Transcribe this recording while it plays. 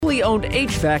family-owned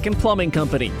HVAC and plumbing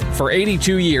company. For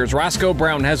 82 years, Roscoe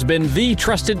Brown has been the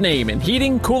trusted name in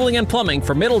heating, cooling, and plumbing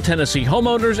for Middle Tennessee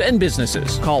homeowners and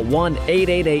businesses. Call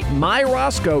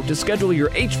 1-888-MY-ROSCOE to schedule your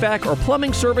HVAC or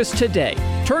plumbing service today.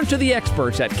 Turn to the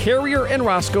experts at Carrier and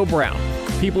Roscoe Brown.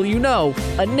 People you know,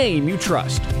 a name you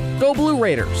trust. Go Blue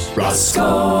Raiders.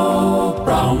 Roscoe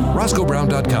Brown.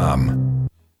 RoscoeBrown.com.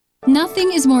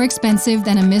 Nothing is more expensive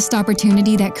than a missed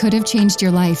opportunity that could have changed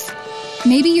your life.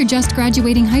 Maybe you're just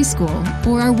graduating high school,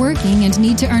 or are working and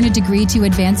need to earn a degree to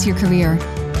advance your career.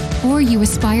 Or you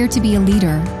aspire to be a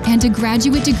leader, and a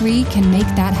graduate degree can make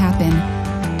that happen.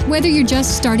 Whether you're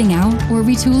just starting out or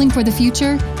retooling for the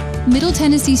future, Middle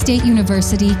Tennessee State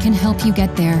University can help you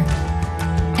get there.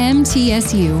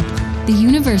 MTSU, the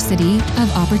University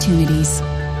of Opportunities.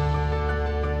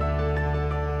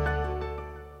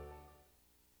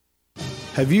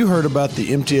 Have you heard about the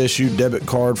MTSU debit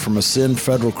card from Ascend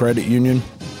Federal Credit Union?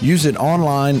 Use it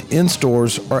online, in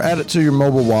stores, or add it to your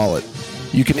mobile wallet.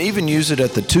 You can even use it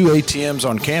at the 2 ATMs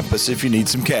on campus if you need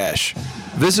some cash.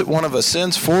 Visit one of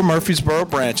Ascend's 4 Murfreesboro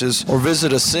branches or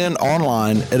visit Ascend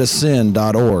online at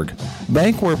ascend.org.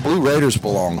 Bank where Blue Raiders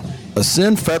belong.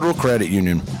 Ascend Federal Credit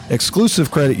Union,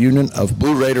 exclusive credit union of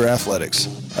Blue Raider Athletics.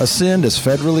 Ascend is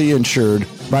federally insured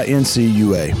by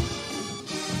NCUA.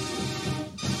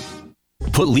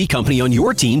 Put Lee Company on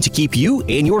your team to keep you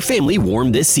and your family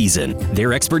warm this season.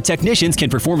 Their expert technicians can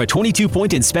perform a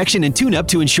 22-point inspection and tune-up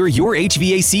to ensure your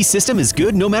HVAC system is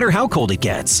good no matter how cold it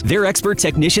gets. Their expert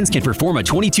technicians can perform a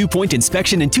 22-point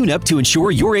inspection and tune-up to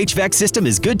ensure your HVAC system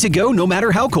is good to go no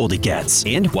matter how cold it gets.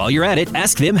 And while you're at it,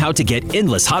 ask them how to get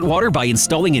endless hot water by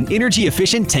installing an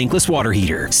energy-efficient tankless water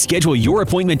heater. Schedule your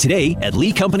appointment today at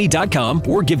leecompany.com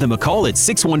or give them a call at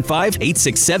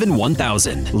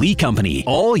 615-867-1000. Lee Company,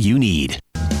 all you need.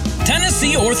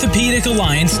 Tennessee Orthopedic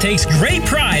Alliance takes great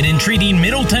pride in treating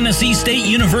Middle Tennessee State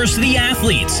University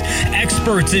athletes.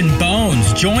 Experts in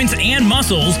bones, joints, and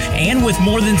muscles, and with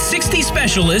more than 60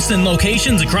 specialists in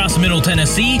locations across Middle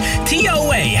Tennessee,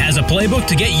 TOA has a playbook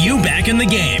to get you back in the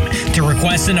game. To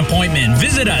request an appointment,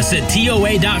 visit us at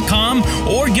TOA.com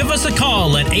or give us a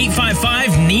call at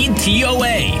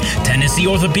 855-NEED-TOA. Tennessee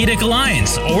Orthopedic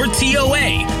Alliance, or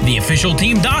TOA, the official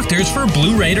team doctors for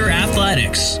Blue Raider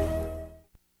Athletics.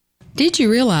 Did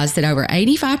you realize that over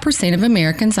 85% of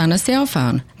Americans own a cell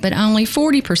phone, but only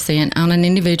 40% own an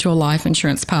individual life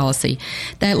insurance policy?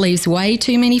 That leaves way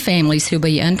too many families who'll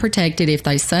be unprotected if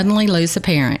they suddenly lose a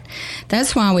parent.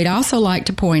 That's why we'd also like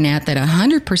to point out that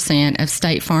 100% of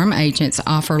State Farm agents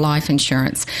offer life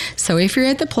insurance. So if you're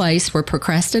at the place where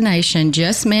procrastination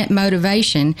just met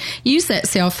motivation, use that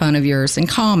cell phone of yours and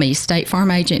call me, State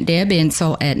Farm agent Deb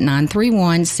Insel, at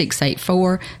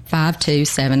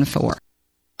 931-684-5274.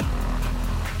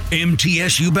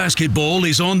 MTSU basketball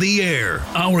is on the air.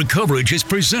 Our coverage is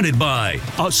presented by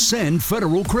Ascend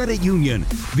Federal Credit Union,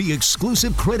 the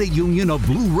exclusive credit union of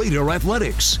Blue Raider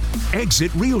Athletics. Exit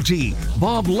Realty,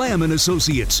 Bob Lamb &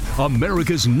 Associates,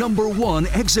 America's #1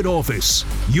 exit office.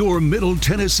 Your Middle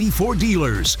Tennessee Ford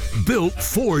dealers, built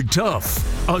Ford tough.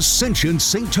 Ascension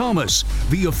St. Thomas,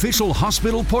 the official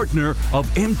hospital partner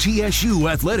of MTSU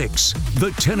Athletics.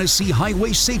 The Tennessee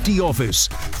Highway Safety Office,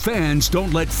 fans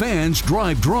don't let fans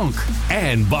drive drunk.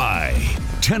 And by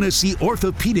Tennessee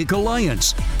Orthopedic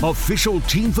Alliance, official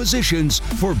team physicians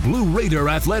for Blue Raider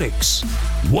Athletics.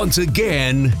 Once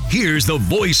again, here's the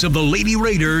voice of the Lady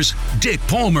Raiders, Dick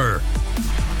Palmer.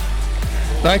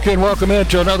 Thank you and welcome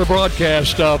into another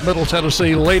broadcast of Middle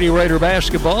Tennessee Lady Raider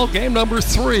basketball, game number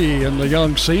 3 in the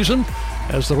young season,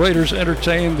 as the Raiders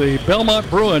entertain the Belmont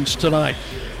Bruins tonight.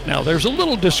 Now, there's a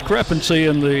little discrepancy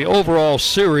in the overall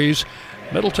series.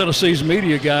 Middle Tennessee's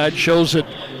media guide shows it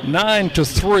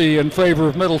 9-3 in favor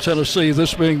of Middle Tennessee,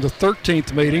 this being the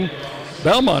 13th meeting.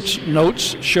 Belmont's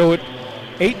notes show it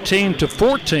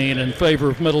 18-14 in favor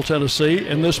of Middle Tennessee,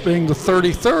 and this being the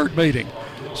 33rd meeting.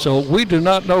 So we do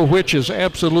not know which is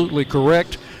absolutely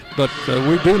correct, but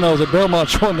we do know that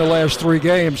Belmont's won the last 3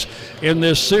 games in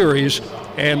this series,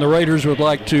 and the Raiders would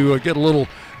like to get a little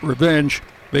revenge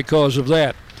because of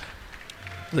that.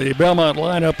 The Belmont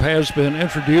lineup has been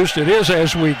introduced. It is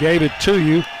as we gave it to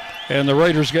you, and the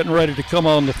Raiders getting ready to come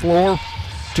on the floor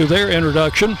to their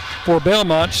introduction. For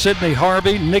Belmont, Sydney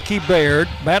Harvey, Nikki Baird,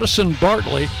 Madison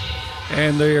Bartley,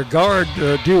 and their guard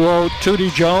duo,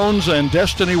 Tootie Jones and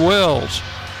Destiny Wells.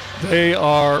 They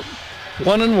are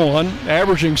 1-1,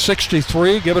 averaging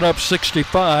 63, giving up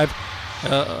 65.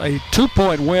 A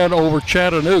 2-point win over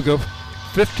Chattanooga,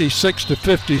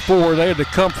 56-54. They had to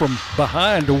come from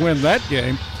behind to win that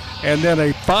game. And then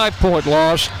a 5-point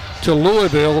loss to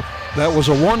Louisville. That was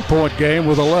a 1-point game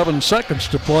with 11 seconds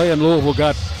to play, and Louisville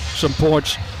got some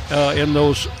points in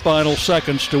those final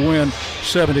seconds to win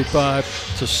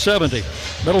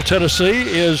 75-70. Middle Tennessee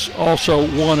is also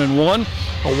 1-1. A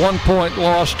 1-point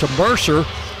loss to Mercer,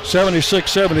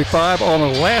 76-75 on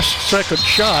a last-second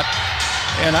shot.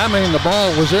 And I mean, the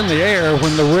ball was in the air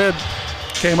when the red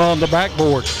came on the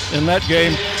backboard in that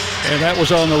game. And that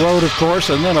was on the road, of course.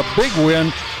 And then a big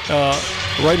win.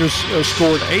 Raiders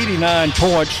scored 89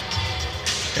 points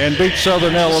and beat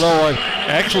Southern Illinois.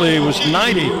 Actually, it was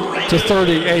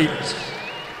 90-38,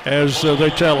 as they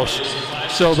tell us.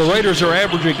 So the Raiders are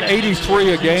averaging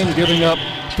 83 a game, giving up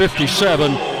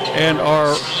 57, and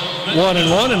are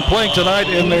 1-1 and playing tonight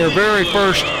in their very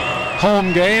first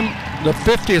home game, the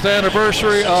 50th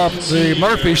anniversary of the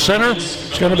Murphy Center.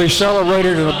 It's going to be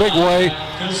celebrated in a big way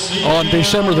on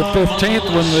December the 15th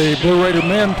when the Blue Raider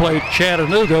men played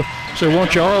Chattanooga. So I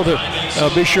want you all to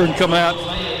be sure and come out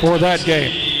for that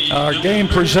game. Our game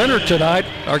presenter tonight,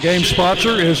 our game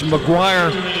sponsor, is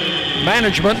McGuire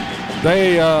Management.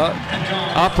 They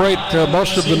operate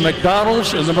most of the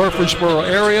McDonald's in the Murfreesboro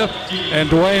area, and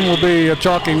Dwayne will be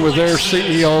talking with their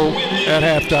CEO at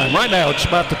halftime. Right now, it's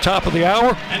about the top of the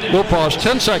hour. We'll pause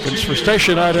 10 seconds for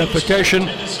station identification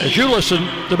as you listen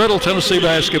to Middle Tennessee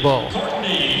basketball.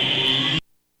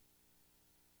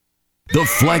 The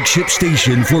flagship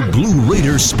station for Blue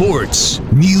Raider sports.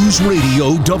 News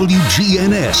Radio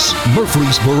WGNS,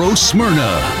 Murfreesboro,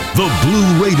 Smyrna. The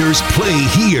Blue Raiders play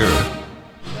here.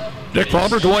 Dick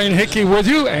Farmer, Dwayne Hickey with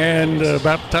you, and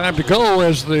about time to go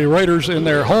as the Raiders in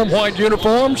their home white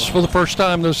uniforms for the first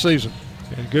time this season.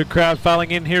 And good crowd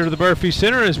filing in here to the Murphy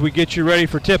Center as we get you ready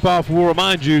for tip-off. We'll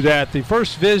remind you that the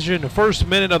First Vision, the first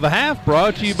minute of the half,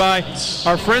 brought to you by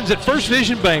our friends at First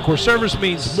Vision Bank, where service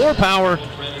means more power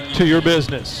to your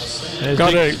business.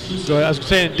 So I was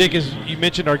saying, Dick, as you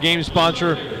mentioned, our game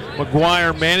sponsor,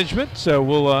 McGuire Management. So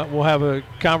we'll have a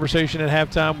conversation at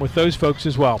halftime with those folks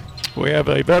as well. We have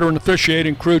a veteran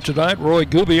officiating crew tonight. Roy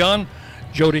Gubion,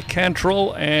 Jody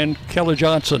Cantrell, and Kelly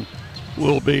Johnson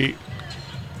will be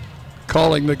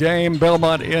calling the game.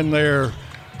 Belmont in their,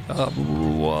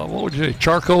 what would you say,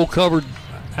 charcoal-covered.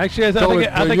 Actually, I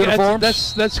think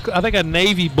that's a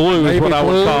navy blue is what I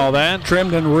would call that.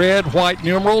 Trimmed in red, white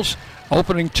numerals.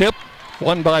 Opening tip,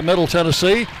 won by Middle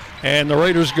Tennessee, and the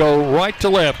Raiders go right to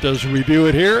left as we view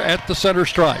it here at the center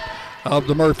stripe of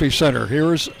the Murphy Center.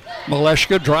 Here's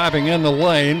Maleshka driving in the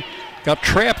lane, got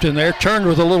trapped in there, turned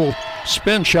with a little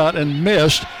spin shot and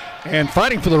missed, and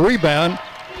fighting for the rebound,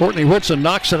 Courtney Whitson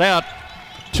knocks it out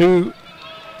to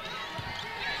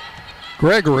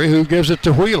Gregory, who gives it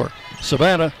to Wheeler.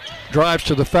 Savannah drives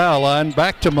to the foul line,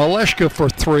 back to Maleshka for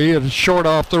three, and short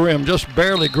off the rim, just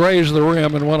barely grazed the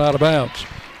rim and went out of bounds.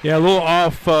 Yeah, a little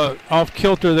off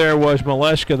kilter there was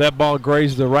Maleshka. That ball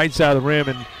grazed the right side of the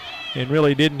rim and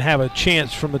really didn't have a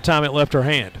chance from the time it left her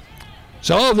hand.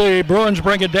 So the Bruins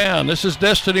bring it down. This is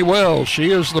Destiny Wells.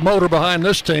 She is the motor behind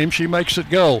this team. She makes it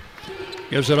go.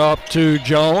 Gives it off to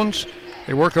Jones.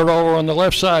 They work it over on the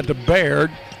left side to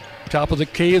Baird. Top of the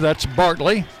key, that's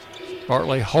Bartley.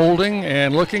 Bartley holding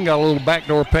and looking. Got a little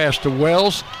backdoor pass to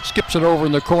Wells. Skips it over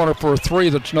in the corner for a three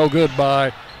that's no good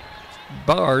by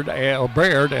Baird,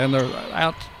 and the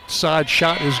outside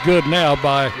shot is good now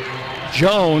by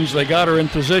Jones. They got her in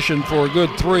position for a good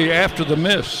three after the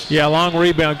miss. Yeah, long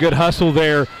rebound. Good hustle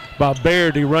there by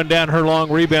Baird to run down her long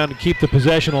rebound to keep the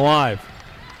possession alive.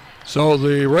 So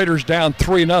the Raiders down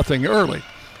 3-0 early.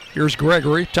 Here's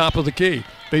Gregory, top of the key.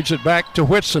 Feeds it back to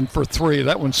Whitson for three.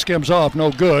 That one skims off,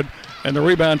 no good. And the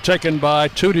rebound taken by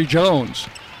Tootie Jones.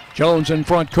 Jones in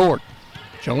front court.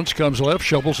 Jones comes left,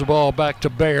 shovels the ball back to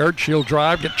Baird. She'll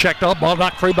drive, get checked up, ball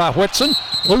knocked free by Whitson.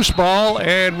 Loose ball,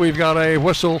 and we've got a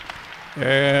whistle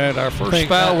and our first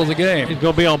foul of the game. It's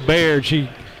going to be on Baird. She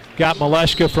got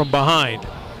Maleshka from behind.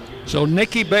 So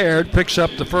Nikki Baird picks up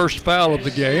the first foul of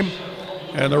the game,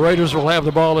 and the Raiders will have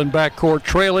the ball in backcourt,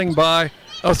 trailing by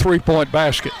a three-point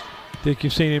basket. Dick,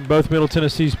 you've seen in both Middle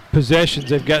Tennessee's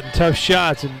possessions, they've gotten tough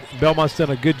shots, and Belmont's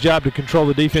done a good job to control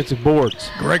the defensive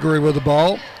boards. Gregory with the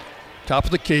ball. Top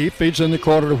of the key, feeds in the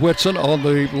corner to Whitson on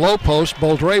the low post.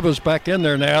 Boldreva's back in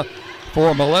there now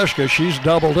for Maleshka. She's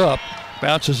doubled up.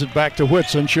 Bounces it back to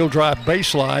Whitson. She'll drive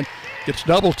baseline. Gets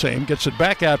double teamed. Gets it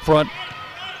back out front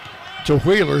to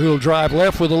Wheeler, who'll drive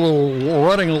left with a little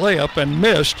running layup and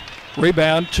missed.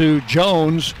 Rebound to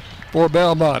Jones for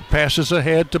Belmont. Passes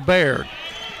ahead to Baird.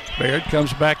 Baird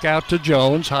comes back out to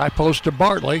Jones. High post to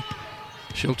Bartley.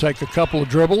 She'll take a couple of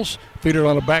dribbles. Feed it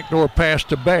on a backdoor pass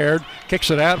to Baird.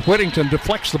 Kicks it out. Whittington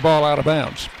deflects the ball out of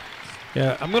bounds.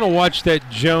 Yeah, I'm going to watch that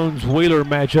Jones-Wheeler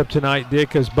matchup tonight, Dick,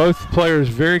 because both players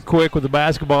very quick with the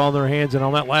basketball in their hands, and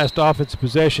on that last offensive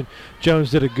possession,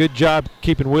 Jones did a good job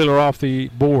keeping Wheeler off the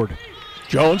board.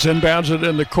 Jones inbounds it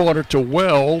in the corner to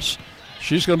Wells.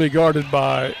 She's going to be guarded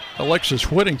by Alexis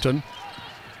Whittington.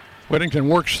 Whittington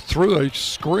works through a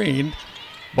screen.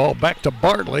 Ball back to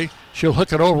Bartley. She'll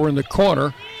hook it over in the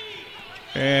corner.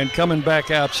 And coming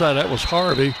back outside, that was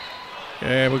Harvey.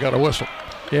 And we got a whistle.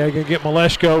 Yeah, going to get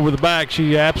Maleshka over the back.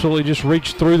 She absolutely just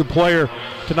reached through the player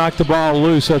to knock the ball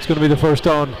loose. That's going to be the first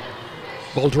on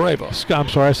Boldreva. I'm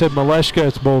sorry, I said Maleshka.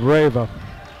 It's Boldreva.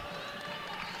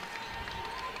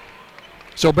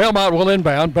 So Belmont will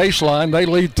inbound. Baseline, they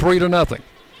lead 3-0.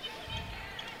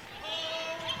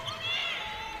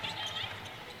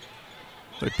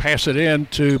 They pass it in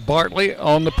to Bartley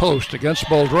on the post against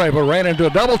Boldreva. Ran into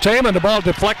a double team, and the ball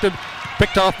deflected,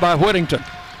 picked off by Whittington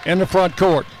in the front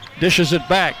court. Dishes it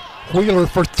back. Wheeler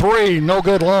for three. No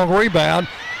good, long rebound.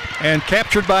 And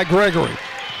captured by Gregory.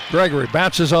 Gregory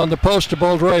bounces on the post to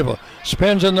Boldreva.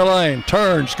 Spins in the lane.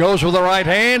 Turns. Goes with the right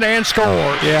hand and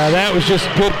scores. Yeah, that was just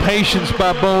good patience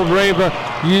by Boldreva.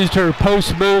 Used her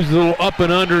post moves, a little up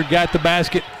and under. Got the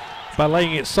basket by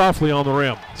laying it softly on the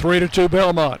rim. 3-2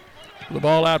 Belmont. The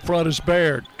ball out front is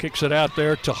Baird. Kicks it out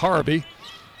there to Harvey.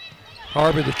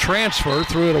 Harvey, the transfer,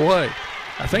 threw it away.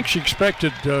 I think she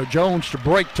expected Jones to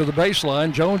break to the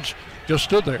baseline. Jones just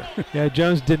stood there. Yeah,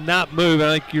 Jones did not move.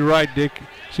 I think you're right, Dick.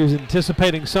 She was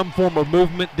anticipating some form of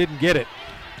movement, didn't get it.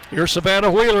 Here's Savannah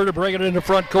Wheeler to bring it into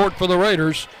front court for the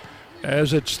Raiders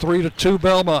as it's 3-2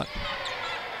 Belmont.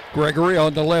 Gregory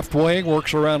on the left wing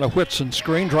works around a Whitson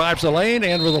screen, drives the lane,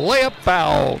 and with a layup,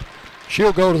 fouled.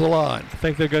 She'll go to the line. I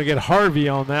think they're going to get Harvey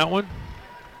on that one.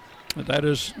 And that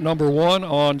is number 1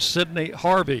 on Sydney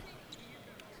Harvey.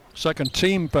 Second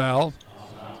team foul.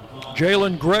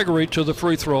 Jalen Gregory to the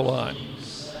free throw line.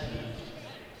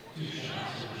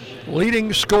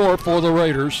 Leading scorer for the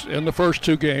Raiders in the first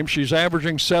 2 games. She's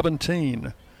averaging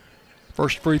 17.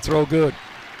 First free throw good.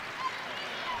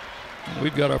 And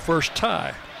we've got our first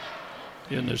tie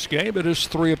in this game. It is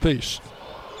 3 apiece.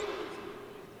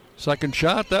 Second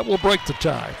shot, that will break the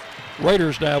tie.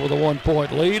 Raiders now with a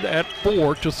 1-point lead at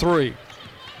 4-3.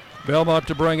 Belmont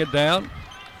to bring it down.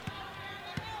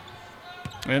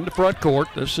 In the front court,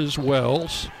 this is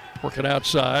Wells working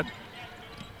outside.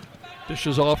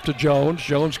 Dishes off to Jones.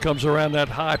 Jones comes around that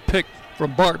high pick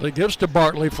from Bartley. Gives to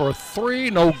Bartley for a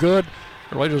 3, no good.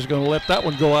 The Raiders are going to let that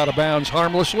one go out of bounds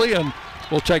harmlessly and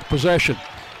will take possession.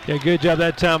 Yeah, good job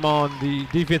that time on the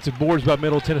defensive boards by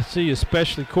Middle Tennessee,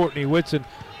 especially Courtney Whitson.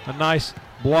 A nice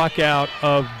block out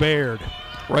of Baird.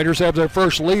 Raiders have their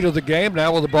first lead of the game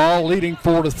now with the ball leading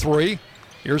 4-3.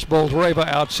 Here's Boldreva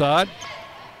outside.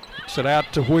 Kicks it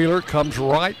out to Wheeler, comes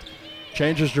right,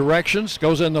 changes directions,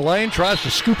 goes in the lane, tries to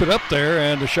scoop it up there,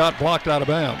 and the shot blocked out of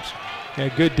bounds.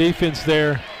 Yeah, good defense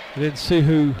there. I didn't see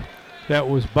who that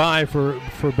was by for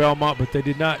Belmont, but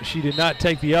she did not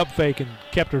take the up fake and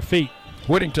kept her feet.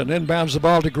 Whittington inbounds the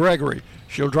ball to Gregory.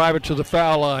 She'll drive it to the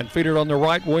foul line, feed it on the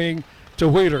right wing to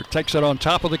Wheeler. Takes it on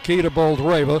top of the key to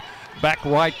Boldreva. Back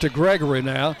right to Gregory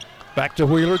now. Back to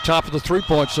Wheeler, top of the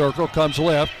three-point circle, comes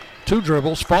left. 2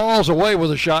 dribbles, falls away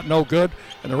with a shot, no good.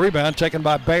 And the rebound taken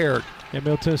by Baird. And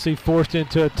Middle Tennessee forced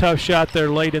into a tough shot there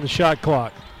late in the shot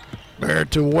clock. Baird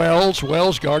to Wells.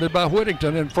 Wells guarded by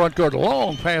Whittington in front court.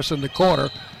 Long pass in the corner.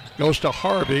 Goes to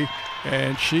Harvey,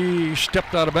 and she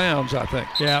stepped out of bounds, I think.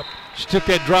 Yeah, she took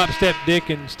that drop step, Dick,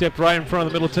 and stepped right in front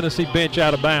of the Middle Tennessee bench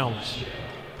out of bounds.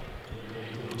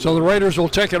 So the Raiders will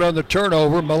take it on the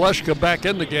turnover. Maleshka back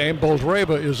in the game.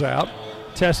 Boldreva is out.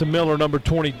 Tessa Miller, number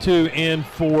 22, in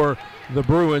for the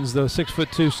Bruins, the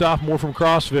 6'2" sophomore from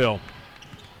Crossville.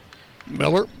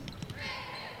 Miller.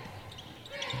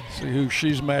 See who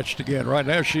she's matched again. Right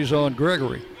now she's on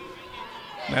Gregory.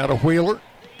 Now to Wheeler.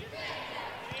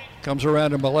 Comes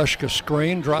around to Maleshka's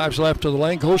screen, drives left to the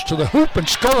lane, goes to the hoop and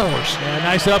scores. Yeah,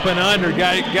 nice up and under.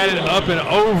 Got it up and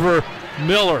over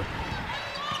Miller.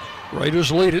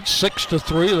 Raiders lead it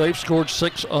 6-3. They've scored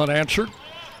 6 unanswered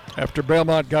after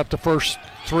Belmont got the first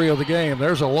 3 of the game.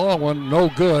 There's a long one, no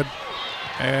good.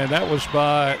 And that was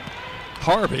by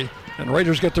Harvey. And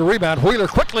Raiders get the rebound. Wheeler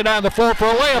quickly down the floor for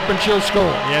a layup, and she'll score.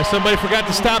 Yeah, somebody forgot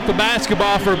to stop the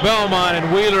basketball for Belmont,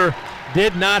 and Wheeler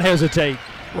did not hesitate.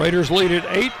 Raiders lead it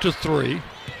 8-3.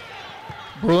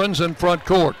 Bruins in front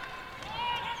court.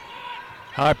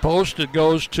 High post, it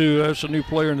goes to, that's a new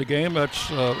player in the game. That's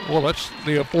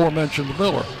the aforementioned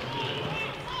Miller.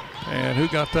 And who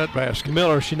got that basket?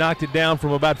 Miller, she knocked it down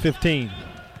from about 15.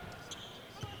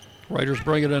 Raiders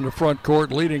bring it into front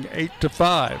court, leading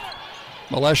 8-5.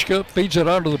 Maleshka feeds it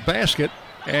under the basket,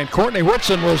 and Courtney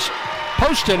Whitson was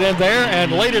posted in there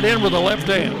and laid it in with the left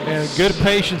hand. And good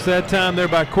patience that time there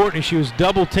by Courtney. She was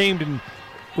double teamed and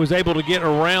was able to get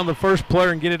around the first player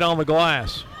and get it on the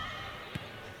glass.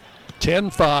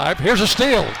 10-5. Here's a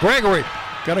steal. Gregory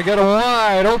going to get a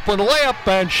wide open layup,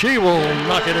 and she will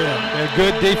knock it in. Yeah,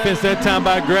 good defense that time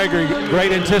by Gregory.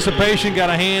 Great anticipation, got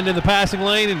a hand in the passing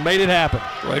lane and made it happen.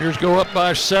 Raiders go up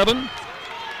by 7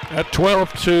 at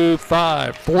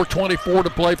 12-5. 4:24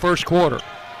 to play first quarter.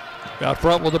 Out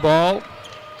front with the ball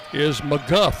is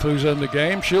McGuff, who's in the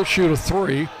game. She'll shoot a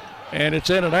 3, and it's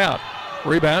in and out.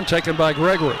 Rebound taken by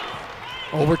Gregory.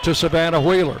 Over to Savannah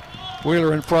Wheeler.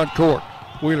 Wheeler in front court.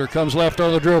 Wheeler comes left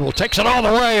on the dribble, takes it all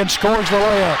the way and scores the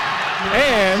layup.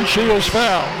 And she is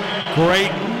fouled.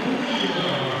 Great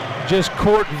just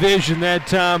court vision that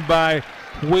time by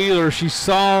Wheeler. She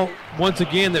saw once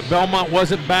again that Belmont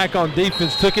wasn't back on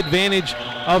defense, took advantage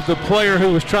of the player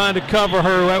who was trying to cover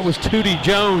her. That was Tootie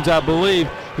Jones, I believe,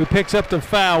 who picks up the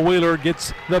foul. Wheeler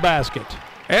gets the basket.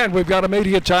 And we've got a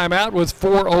media timeout with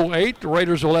 4:08. The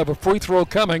Raiders will have a free throw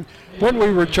coming when we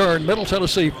return. Middle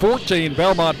Tennessee 14,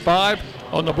 Belmont 5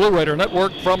 on the Blue Raider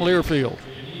Network from Learfield.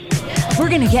 We're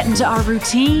going to get into our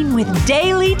routine with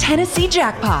Daily Tennessee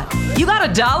Jackpot. You got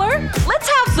 $1? Let's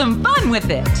have some fun with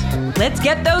it. Let's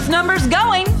get those numbers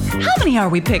going. How many are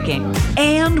we picking?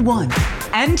 And 1,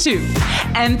 and 2,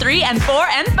 and 3, and 4,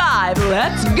 and 5.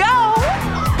 Let's go.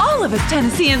 All of us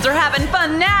Tennesseans are having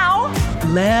fun now.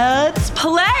 Let's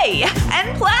play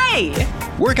and play.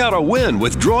 Work out a win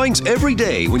with drawings every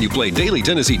day when you play Daily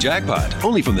Tennessee Jackpot.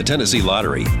 Only from the Tennessee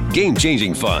Lottery.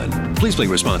 Game-changing fun. Please play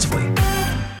responsibly.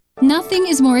 Nothing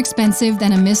is more expensive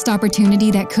than a missed opportunity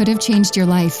that could have changed your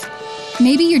life.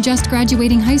 Maybe you're just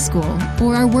graduating high school,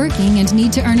 or are working and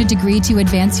need to earn a degree to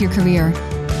advance your career.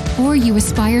 Or you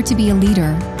aspire to be a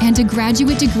leader, and a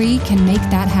graduate degree can make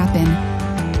that happen.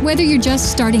 Whether you're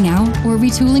just starting out or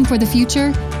retooling for the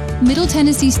future, Middle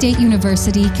Tennessee State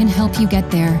University can help you get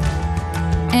there.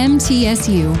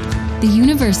 MTSU, the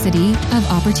University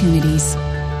of Opportunities.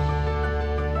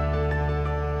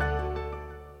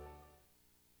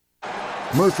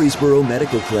 Murfreesboro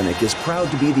Medical Clinic is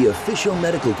proud to be the official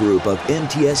medical group of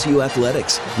MTSU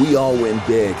Athletics. We all win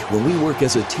big when we work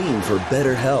as a team for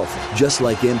better health. Just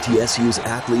like MTSU's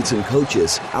athletes and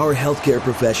coaches, our healthcare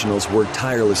professionals work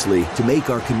tirelessly to make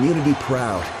our community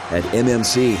proud. At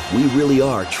MMC, we really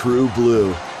are true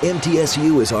blue.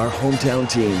 MTSU is our hometown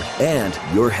team, and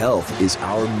your health is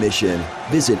our mission.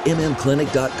 Visit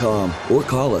mmclinic.com or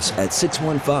call us at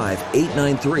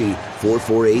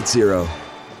 615-893-4480.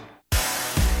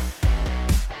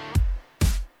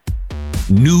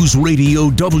 News Radio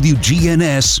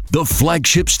WGNS, the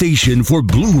flagship station for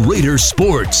Blue Raider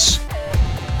sports.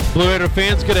 Blue Raider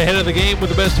fans, get ahead of the game with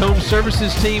the best home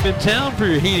services team in town for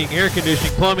your heating, air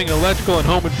conditioning, plumbing, electrical, and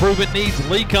home improvement needs.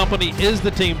 Lee Company is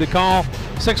the team to call.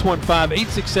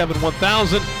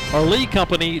 615-867-1000 or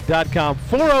leecompany.com.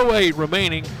 4:08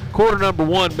 remaining. Quarter number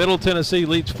 1. Middle Tennessee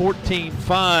leads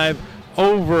 14-5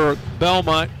 over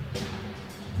Belmont.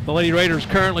 The Lady Raiders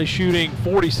currently shooting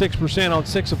 46% on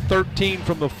 6 of 13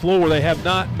 from the floor. They have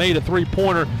not made a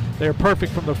three-pointer. They're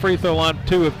perfect from the free throw line,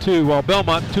 2 of 2, while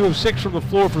Belmont 2 of 6 from the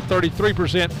floor for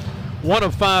 33%, 1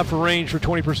 of 5 for range for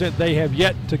 20%. They have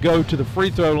yet to go to the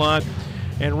free throw line,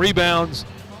 and rebounds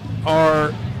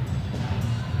are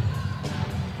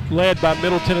led by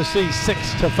Middle Tennessee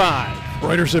 6-5.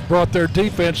 Raiders have brought their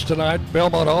defense tonight.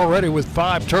 Belmont already with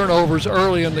 5 turnovers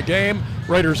early in the game.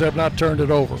 Raiders have not turned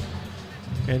it over.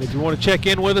 And if you want to check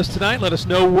in with us tonight, let us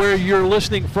know where you're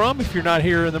listening from. If you're not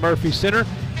here in the Murphy Center,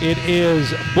 it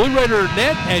is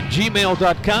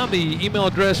BlueRaiderNet@gmail.com. The email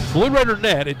address,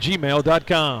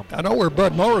 BlueRaiderNet@gmail.com. I know where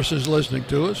Bud Morris is listening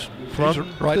to us.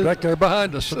 From right back there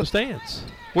behind us. The stands.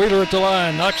 Wheeler at the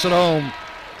line, knocks it home,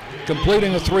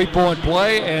 completing a three-point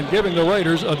play and giving the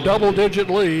Raiders a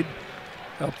double-digit lead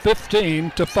of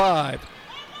 15-5.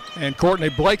 And Courtney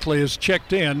Blakely is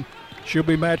checked in. She'll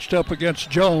be matched up against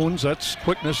Jones. That's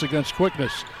quickness against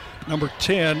quickness. Number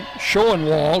 10,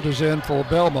 Schoenwald, is in for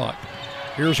Belmont.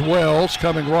 Here's Wells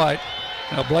coming right.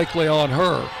 Now Blakely on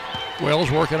her. Wells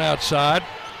working outside.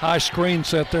 High screen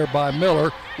set there by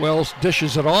Miller. Wells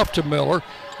dishes it off to Miller.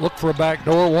 Looked for a back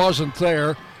door, wasn't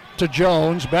there. To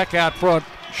Jones, back out front.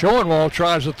 Schoenwald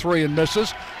tries a 3 and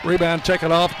misses. Rebound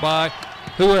taken off by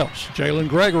who else? Jalen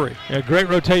Gregory. Yeah, great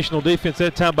rotational defense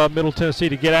that time by Middle Tennessee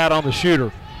to get out on the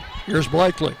shooter. Here's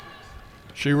Blakely.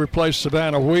 She replaced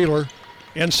Savannah Wheeler.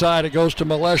 Inside it goes to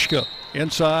Maleshka.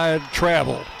 Inside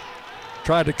travel.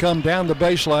 Tried to come down the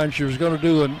baseline. She was going to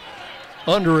do an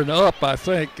under and up, I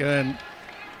think, and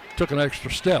took an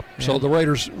extra step. Yeah. So the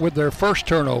Raiders with their first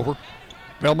turnover.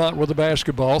 Belmont with the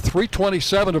basketball.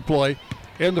 3:27 to play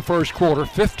in the first quarter.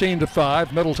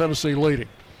 15-5. Middle Tennessee leading.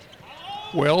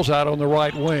 Wells out on the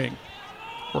right wing.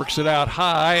 Works it out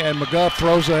high, and McGuff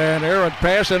throws an errant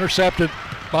pass intercepted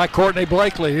by Courtney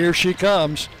Blakely. Here she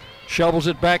comes. Shovels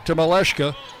it back to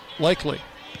Maleshka. Blakely.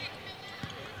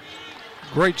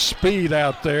 Great speed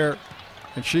out there,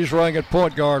 and she's running at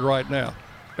point guard right now.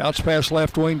 Bounce pass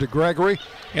left wing to Gregory,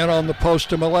 and on the post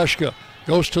to Maleshka.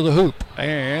 Goes to the hoop,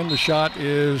 and the shot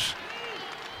is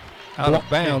out of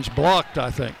bounds. Blocked,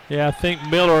 I think. Yeah, I think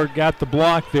Miller got the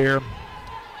block there.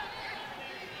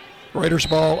 Raiders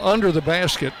ball under the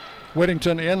basket.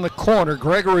 Whittington in the corner.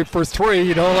 Gregory for three.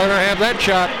 You don't let her have that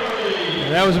shot.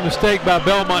 And that was a mistake by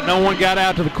Belmont. No one got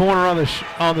out to the corner on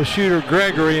the shooter,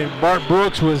 Gregory, and Bart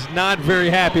Brooks was not very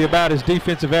happy about his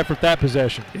defensive effort that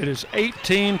possession. It is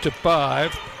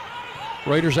 18-5.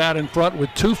 Raiders out in front with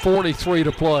 2:43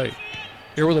 to play.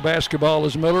 Here with the basketball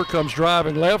is Miller. Comes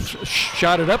driving left.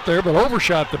 Shot it up there, but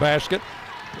overshot the basket.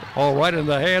 All right in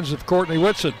the hands of Courtney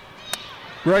Whitson.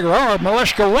 Gregory,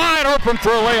 Maleshka wide open for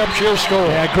a layup. She'll score.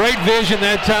 Yeah, great vision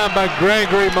that time by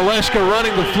Gregory. Maleshka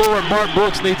running the floor, and Bart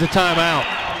Brooks needs a timeout.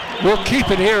 We'll keep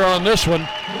it here on this one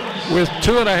with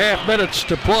 2.5 minutes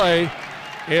to play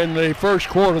in the first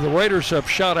quarter. The Raiders have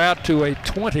shot out to a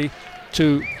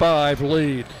 20-5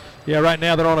 lead. Yeah, right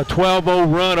now they're on a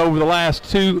 12-0 run over the last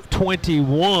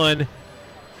 2:21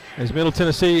 as Middle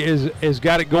Tennessee has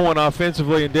got it going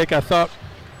offensively. And, Dick, I thought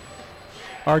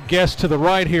our guest to the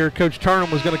right here, Coach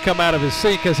Turnham, was going to come out of his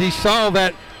seat because he saw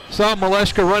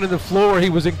Maleshka running the floor.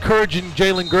 He was encouraging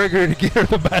Jalen Gregory to get her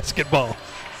the basketball.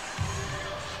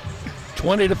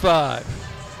 20-5.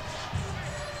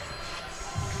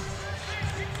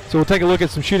 So we'll take a look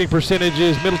at some shooting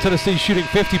percentages. Middle Tennessee shooting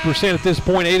 50% at this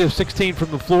point, 8 of 16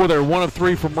 from the floor. They're 1 of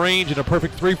 3 from range and a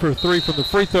perfect 3 for 3 from the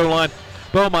free throw line.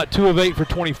 Belmont 2 of 8 for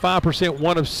 25%,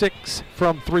 1 of 6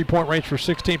 from three-point range for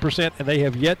 16%, and they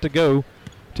have yet to go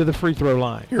to the free throw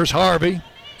line. Here's Harvey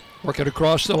working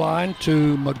across the line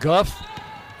to McGuff.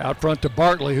 Out front to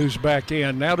Bartley, who's back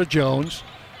in. Now to Jones.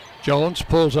 Jones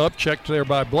pulls up, checked there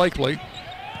by Blakely.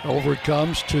 Over it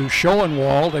comes to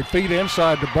Schoenwald. They feed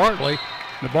inside to Bartley.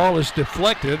 The ball is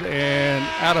deflected and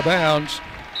out of bounds.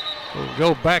 We'll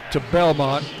go back to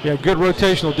Belmont. Yeah, good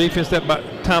rotational defense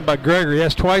that time by Gregory.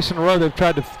 Yes, twice in a row they've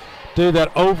tried to do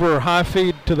that over high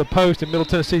feed to the post, and Middle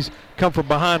Tennessee's come from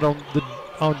behind on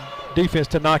defense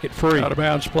to knock it free. Out of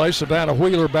bounds play. Savannah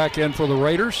Wheeler back in for the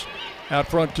Raiders. Out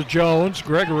front to Jones.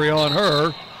 Gregory on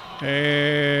her.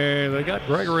 And they got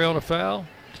Gregory on a foul.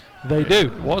 They do.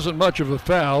 It wasn't much of a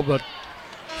foul, but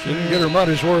she didn't get her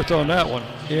money's worth on that one.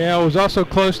 Yeah, it was also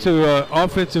close to an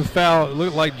offensive foul. It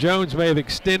looked like Jones may have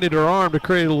extended her arm to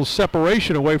create a little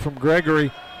separation away from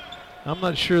Gregory. I'm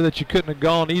not sure that you couldn't have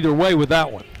gone either way with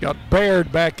that one. Got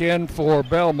Baird back in for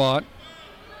Belmont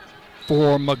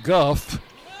for McGuff.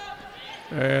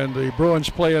 And the Bruins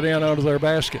play it in under their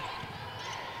basket.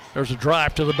 There's a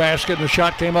drive to the basket, and the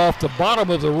shot came off the bottom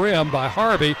of the rim by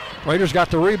Harvey. Raiders got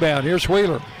the rebound. Here's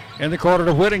Wheeler in the corner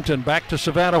to Whittington. Back to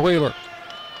Savannah Wheeler.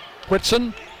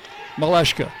 Whitson,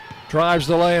 Maleshka drives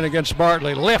the lane against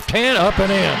Bartley. Left hand up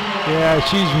and in. Yeah,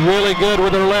 she's really good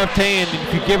with her left hand.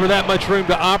 If you give her that much room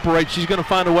to operate, she's going to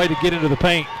find a way to get into the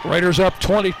paint. Raiders up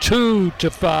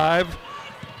 22-5.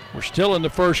 We're still in the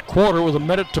first quarter with a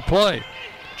minute to play.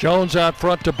 Jones out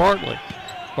front to Bartley.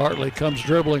 Bartley comes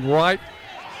dribbling right,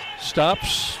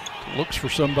 stops, looks for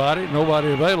somebody,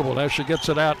 nobody available. Now she gets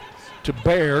it out to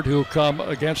Baird, who will come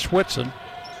against Whitson.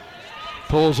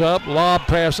 Pulls up, lob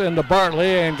pass into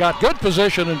Bartley, and got good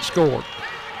position and scored.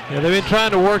 Yeah, they've been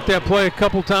trying to work that play a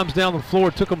couple times down the floor.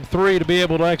 It took them 3 to be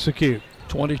able to execute.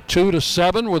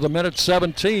 22-7 with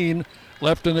 1:17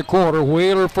 left in the quarter.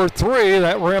 Wheeler for 3,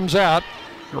 that rims out.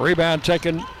 The rebound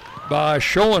taken by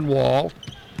Schoenwald.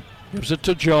 Gives it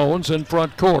to Jones in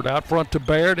front court. Out front to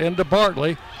Baird, into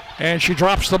Bartley, and she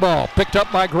drops the ball. Picked up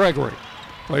by Gregory.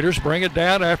 Raiders bring it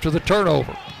down after the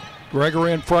turnover.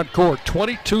 Gregory in front court,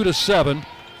 22-7.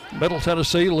 Middle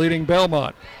Tennessee leading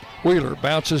Belmont. Wheeler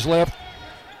bounces left.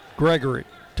 Gregory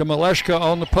to Maleshka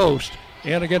on the post.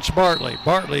 In against Bartley.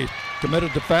 Bartley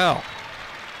committed to foul.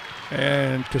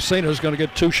 And Casino's going to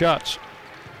get 2 shots.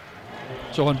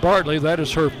 So in Bartley, that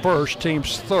is her first,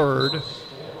 team's third.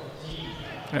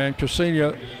 And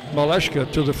Ksenia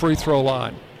Maleshka to the free throw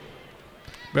line.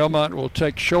 Belmont will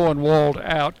take Schoenwald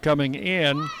out. Coming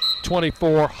in,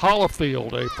 24,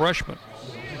 Hollifield, a freshman.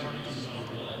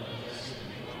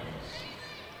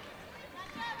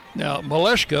 Now,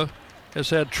 Maleshka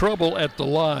has had trouble at the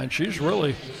line. She's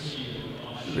really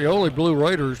the only Blue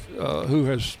Raider who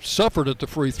has suffered at the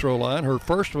free throw line. Her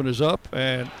first one is up,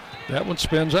 and that one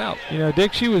spins out. You know,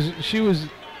 Dick, she was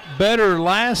better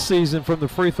last season from the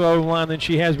free throw line than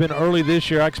she has been early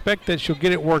this year. I expect that she'll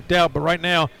get it worked out, but right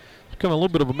now it's become a little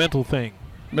bit of a mental thing.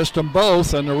 Missed them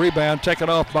both, and the rebound taken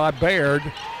off by Baird.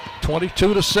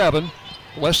 22-7.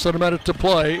 Less than a minute to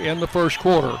play in the first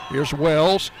quarter. Here's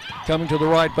Wells coming to the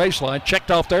right baseline. Checked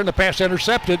off there, and the pass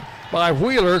intercepted by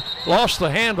Wheeler. Lost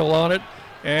the handle on it,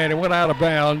 and it went out of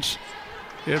bounds.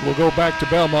 It will go back to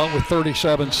Belmont with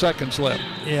 37 seconds left.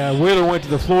 Yeah, Wheeler went to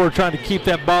the floor trying to keep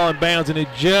that ball in bounds, and it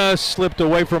just slipped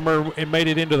away from her and made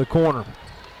it into the corner.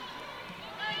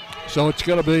 So it's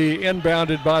going to be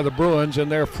inbounded by the Bruins in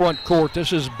their front court.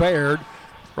 This is Baird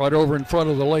right over in front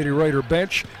of the Lady Raider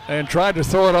bench and tried to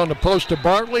throw it on the post to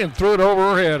Bartley and threw it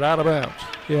over her head out of bounds.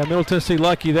 Yeah, Middle Tennessee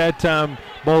lucky that time.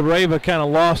 Boldreva kind of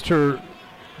lost her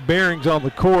bearings on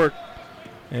the court,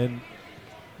 and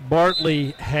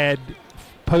Bartley had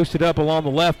posted up along the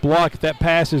left block. If that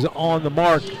pass is on the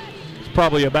mark, it's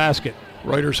probably a basket.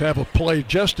 Raiders have a play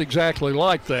just exactly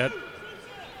like that.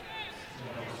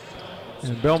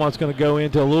 And Belmont's going to go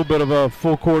into a little bit of a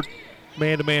full court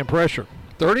man-to-man pressure.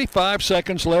 35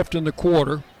 seconds left in the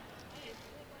quarter.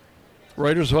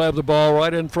 Raiders will have the ball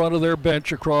right in front of their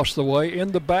bench across the way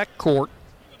in the back court.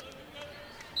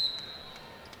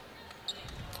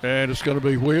 And it's going to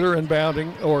be Wheeler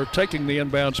inbounding or taking the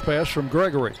inbounds pass from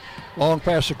Gregory. Long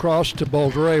pass across to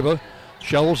Boldreva.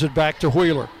 Shovels it back to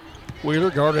Wheeler.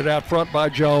 Wheeler guarded out front by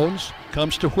Jones.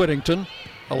 Comes to Whittington.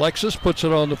 Alexis puts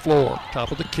it on the floor.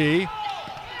 Top of the key.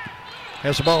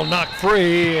 Has the ball knocked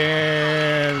free,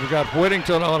 and we've got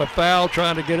Whittington on a foul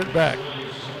trying to get it back.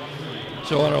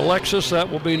 So on Alexis, that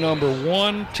will be number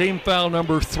 1, team foul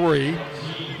number 3.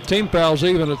 Team fouls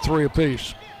even at 3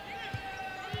 apiece.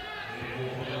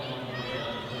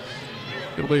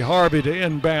 It'll be Harvey to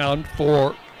inbound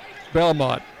for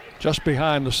Belmont, just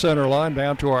behind the center line,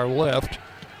 down to our left.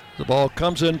 The ball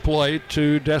comes in play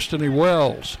to Destiny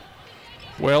Wells.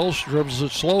 Wells dribbles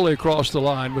it slowly across the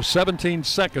line with 17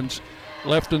 seconds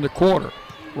left in the quarter.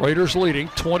 Raiders leading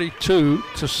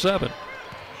 22-7.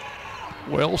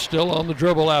 Wells still on the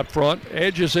dribble out front,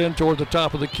 edges in toward the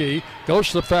top of the key, goes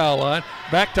to the foul line,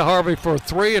 back to Harvey for a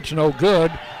 3, it's no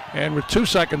good. And with 2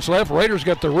 seconds left, Raiders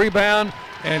get the rebound,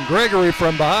 and Gregory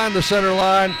from behind the center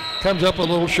line comes up a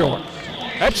little short.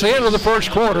 That's the end of the first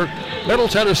quarter. Middle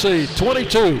Tennessee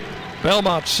 22,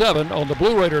 Belmont 7 on the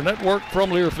Blue Raider Network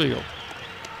from Learfield.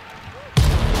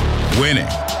 Winning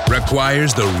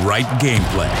requires the right game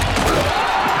plan.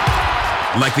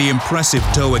 Like the impressive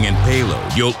towing and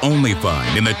payload you'll only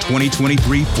find in the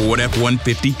 2023 Ford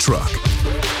F-150 truck.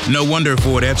 No wonder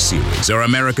Ford F-Series are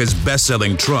America's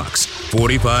best-selling trucks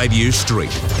 45 years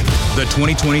straight. The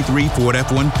 2023 Ford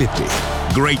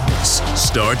F-150. Greatness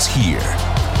starts here.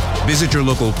 Visit your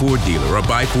local Ford dealer or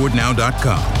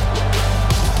buyfordnow.com.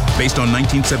 Based on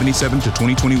 1977 to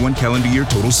 2021 calendar year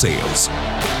total sales.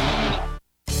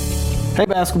 Hey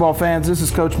basketball fans, this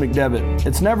is Coach McDevitt.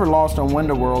 It's never lost on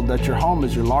Window World that your home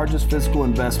is your largest physical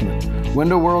investment.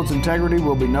 Window World's integrity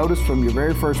will be noticed from your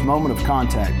very first moment of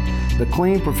contact. The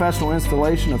clean, professional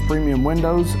installation of premium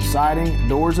windows, siding,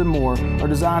 doors, and more are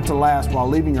designed to last while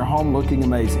leaving your home looking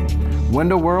amazing.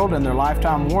 Window World and their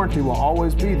lifetime warranty will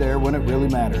always be there when it really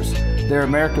matters. They're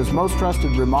America's most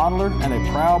trusted remodeler and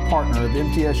a proud partner of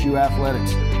MTSU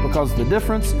Athletics because the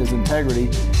difference is integrity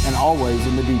and always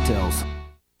in the details.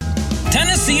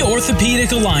 Tennessee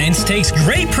Orthopedic Alliance takes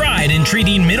great pride in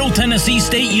treating Middle Tennessee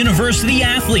State University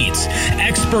athletes.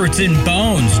 Experts in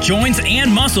bones, joints, and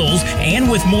muscles,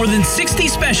 and with more than 60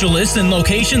 specialists in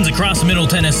locations across Middle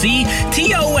Tennessee,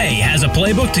 TOA has a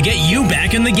playbook to get you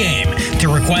back in the game. To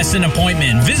request an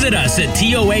appointment, visit us at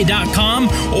TOA.com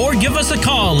or give us a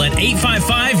call at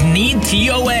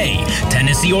 855-NEED-TOA.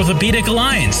 Tennessee Orthopedic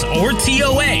Alliance, or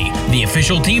TOA, the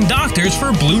official team doctors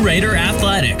for Blue Raider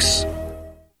Athletics.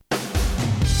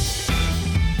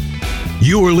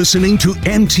 You are listening to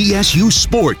MTSU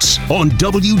Sports on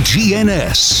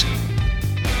WGNS.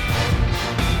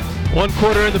 1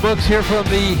 quarter in the books here from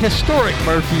the historic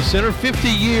Murphy Center. 50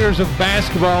 years of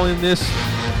basketball in this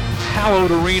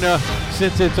hallowed arena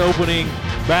since its opening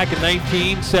back in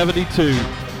 1972.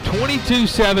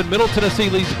 22-7, Middle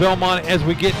Tennessee leads Belmont as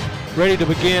we get ready to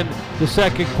begin the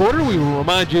second quarter. We will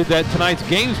remind you that tonight's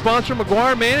game sponsor,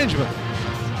 McGuire Management.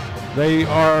 They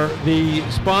are the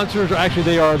sponsors, actually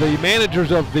they are the managers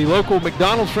of the local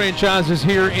McDonald's franchises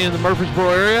here in the Murfreesboro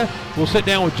area. We'll sit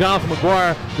down with Jonathan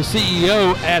McGuire, the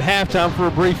CEO, at halftime for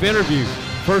a brief interview.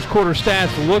 First quarter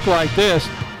stats look like this.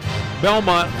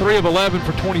 Belmont 3 of 11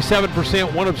 for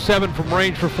 27%, 1 of 7 from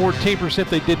range for 14%.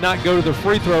 They did not go to the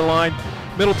free throw line.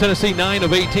 Middle Tennessee 9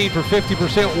 of 18 for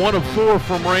 50%, 1 of 4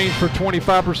 from range for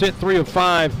 25%, 3 of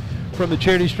 5 from the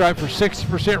charity stripe for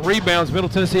 60% rebounds. Middle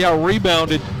Tennessee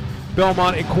out-rebounded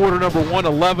Belmont in quarter number 1,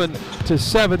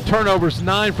 11-7. Turnovers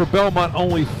 9 for Belmont,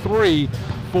 only 3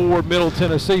 for Middle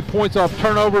Tennessee. Points off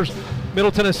turnovers,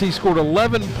 Middle Tennessee scored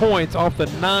 11 points off the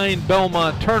 9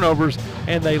 Belmont turnovers,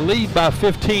 and they lead by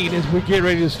 15 as we get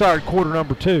ready to start quarter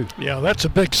number 2. Yeah, that's a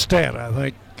big stat. I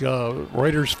think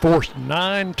Raiders forced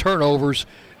 9 turnovers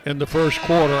in the first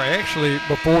quarter. Actually,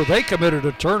 before they committed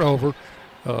a turnover,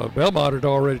 Belmont had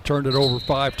already turned it over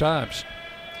 5 times.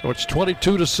 So it's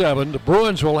 22-7. The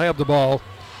Bruins will have the ball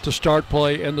to start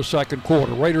play in the second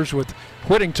quarter. Raiders with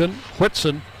Whittington,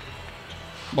 Whitson,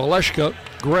 Maleshka,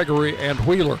 Gregory, and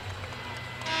Wheeler.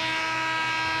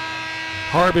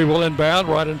 Harvey will inbound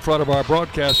right in front of our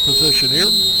broadcast position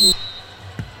here.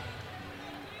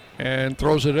 And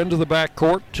throws it into the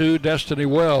backcourt to Destiny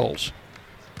Wells.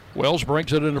 Wells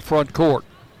brings it into front court.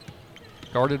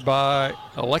 Guarded by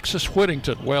Alexis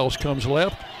Whittington. Wells comes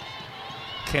left.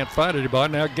 Can't find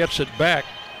anybody. Now gets it back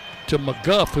to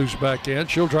McGuff, who's back in.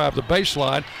 She'll drive the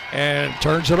baseline and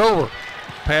turns it over.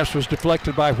 Pass was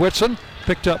deflected by Whitson.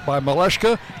 Picked up by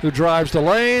Maleshka, who drives the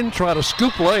lane. Try to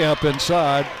scoop layup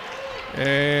inside.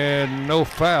 And no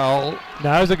foul.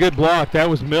 Now, that was a good block. That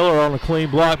was Miller on a clean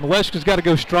block. Maleshka's got to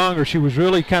go stronger. She was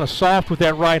really kind of soft with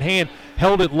that right hand.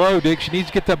 Held it low, Dick. She needs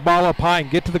to get that ball up high and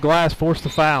get to the glass, force the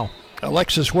foul.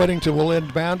 Alexis Whittington will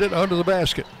inbound it under the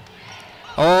basket.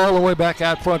 All the way back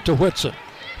out front to Whitson.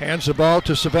 Hands the ball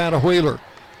to Savannah Wheeler.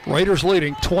 Raiders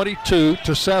leading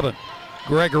 22-7.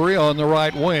 Gregory on the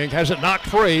right wing. Has it knocked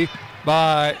free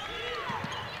by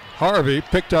Harvey.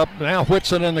 Picked up now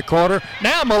Whitson in the corner.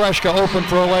 Now Maleshka open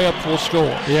for a layup, full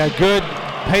score. Yeah, good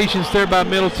patience there by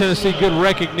Middle Tennessee. Good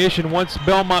recognition. Once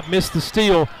Belmont missed the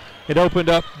steal, it opened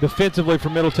up defensively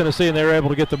for Middle Tennessee, and they were able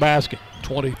to get the basket.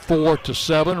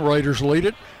 24-7. Raiders lead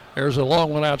it. There's a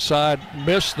long one outside.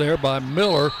 Missed there by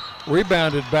Miller.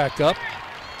 Rebounded back up.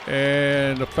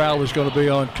 And the foul is going to be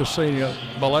on Ksenia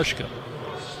Maleshka.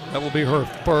 That will be her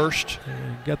first.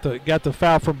 Got the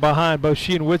foul from behind. Both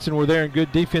she and Whitson were there in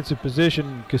good defensive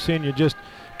position. Ksenia just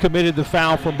committed the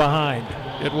foul from behind.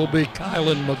 It will be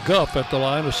Kylan McGuff at the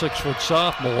line, a 6-foot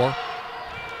sophomore.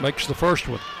 Makes the first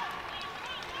one.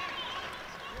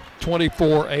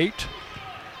 24-8.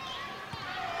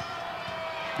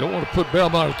 Don't want to put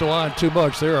Belmont at the line too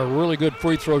much. They're a really good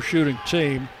free throw shooting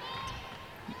team.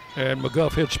 And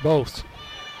McGuff hits both.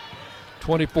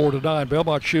 24-9.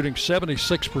 Belmont shooting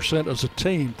 76% as a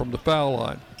team from the foul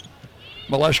line.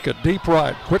 Maleshka deep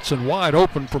right. Whitson wide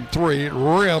open from 3. It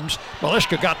rims.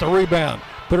 Maleshka got the rebound.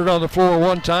 Put it on the floor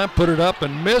one time. Put it up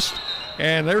and missed.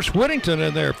 And there's Whittington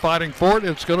in there fighting for it.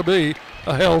 It's going to be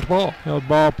a held ball. Held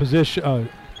ball position.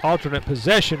 Alternate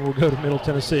possession will go to Middle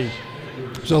Tennessee.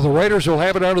 So the Raiders will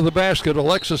have it under the basket.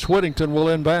 Alexis Whittington will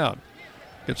inbound.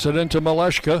 Gets it into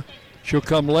Maleshka. She'll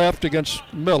come left against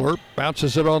Miller.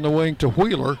 Bounces it on the wing to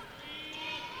Wheeler.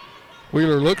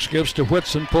 Wheeler looks, gives to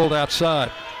Whitson, pulled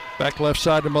outside. Back left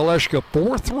side to Maleshka.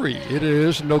 4-3. It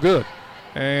is no good.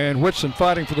 And Whitson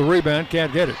fighting for the rebound.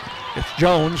 Can't get it. It's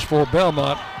Jones for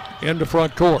Belmont into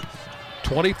front court.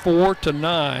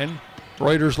 24-9.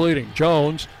 Raiders leading.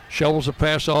 Jones shovels a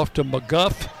pass off to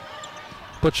McGuff.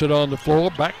 Puts it on the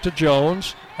floor. Back to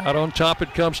Jones. Out on top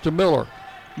it comes to Miller.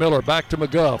 Miller back to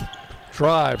McGuff.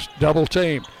 Drives, double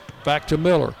team, back to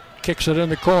Miller, kicks it in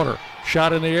the corner,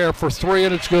 shot in the air for 3,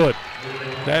 and it's good.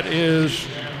 That is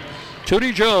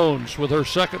Tootie Jones with her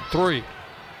second 3.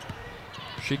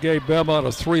 She gave Belmont a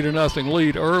 3-0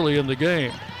 lead early in the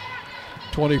game.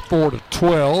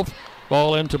 24-12.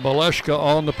 Ball into Maleshka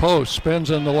on the post,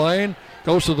 spins in the lane,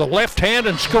 goes to the left hand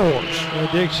and scores. Well,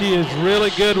 Dick, she is really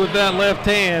good with that left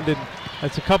hand, and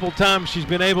that's a couple times she's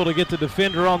been able to get the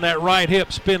defender on that right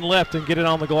hip, spin left, and get it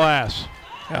on the glass.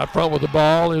 Out front with the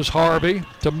ball is Harvey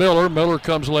to Miller. Miller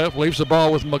comes left, leaves the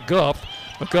ball with McGuff.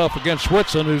 McGuff against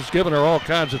Whitson, who's given her all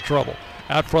kinds of trouble.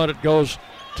 Out front it goes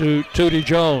to Tootie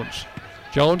Jones.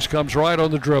 Jones comes right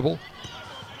on the dribble.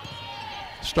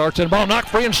 Starts in the ball, knocked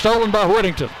free and stolen by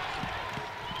Whittington.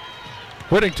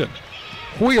 Whittington,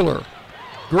 Wheeler,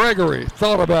 Gregory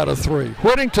thought about a 3.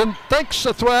 Whittington thinks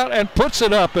the throw and puts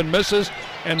it up and misses.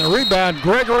 And the rebound,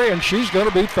 Gregory, and she's going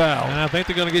to be fouled. And I think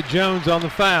they're going to get Jones on the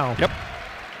foul. Yep.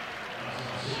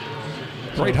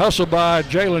 Great hustle by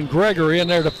Jalen Gregory in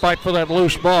there to fight for that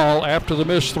loose ball after the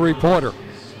missed 3-pointer.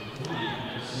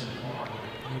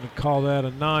 I'm going to call that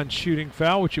a non-shooting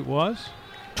foul, which it was.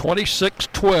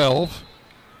 26-12.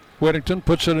 Whittington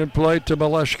puts it in play to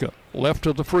Maleshka. Left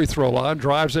of the free throw line,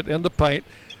 drives it in the paint.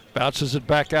 Bounces it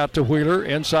back out to Wheeler.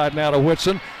 Inside now to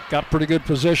Whitson. Got pretty good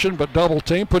position, but double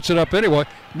team. Puts it up anyway.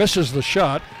 Misses the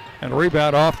shot. And a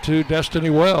rebound off to Destiny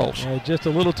Wells. Just a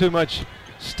little too much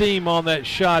steam on that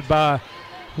shot by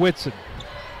Whitson.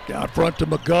 Out front to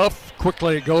McGuff.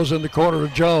 Quickly it goes in the corner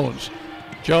to Jones.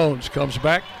 Jones comes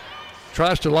back.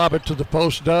 Tries to lob it to the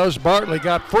post. Does. Bartley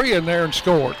got free in there and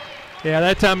scored. Yeah,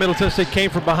 that time Middle Tennessee came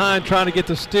from behind trying to get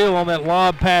the steal on that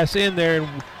lob pass in there,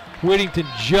 and Whittington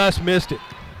just missed it.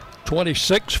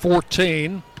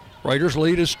 26-14. Raiders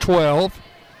lead is 12.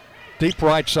 Deep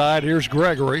right side, here's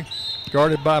Gregory.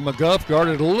 Guarded by McGuff,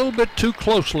 guarded a little bit too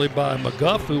closely by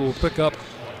McGuff, who will pick up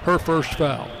her first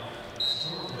foul.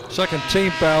 Second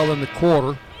team foul in the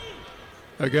quarter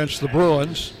against the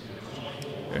Bruins.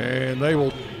 And they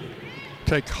will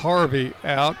take Harvey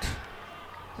out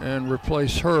and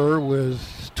replace her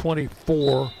with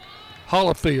 24,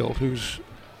 Hollifield,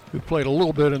 who played a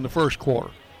little bit in the first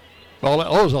quarter. Oh,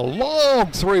 it was a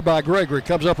long three by Gregory,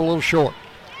 comes up a little short.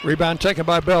 Rebound taken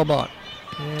by Belmont.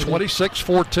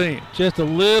 26-14. Just a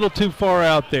little too far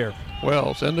out there.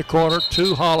 Wells in the corner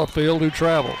to Hollifield, who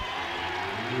traveled.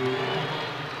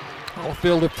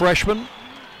 Hollifield, a freshman,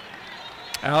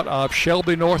 out of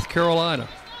Shelby, North Carolina.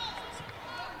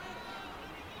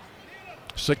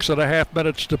 6.5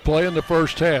 minutes to play in the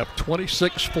first half.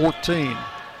 26-14.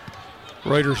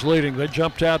 Raiders leading. They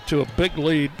jumped out to a big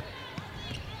lead.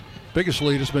 Biggest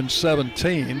lead has been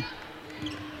 17.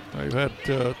 They've had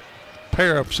a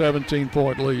pair of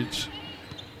 17-point leads.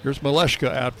 Here's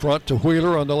Maleshka out front to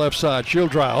Wheeler on the left side. She'll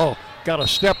drive. Oh, got a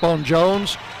step on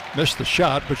Jones. Missed the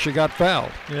shot, but she got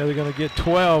fouled. Yeah, they're going to get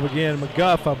 12 again.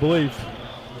 McGuff, I believe.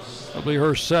 That'll be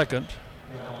her second.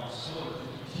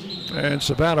 And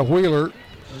Savannah Wheeler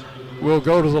will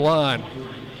go to the line.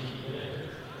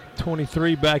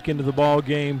 23 back into the ball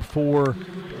game for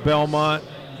Belmont.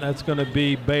 That's going to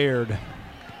be Baird.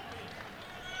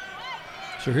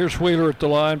 So here's Wheeler at the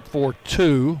line for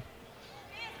 2.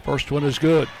 First one is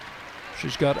good.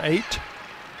 She's got 8.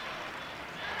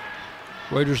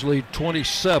 Raiders lead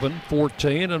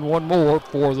 27-14, and one more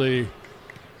for the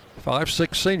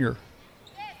 5'6" senior.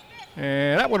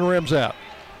 And that one rims out.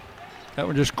 That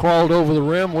one just crawled over the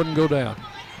rim, wouldn't go down.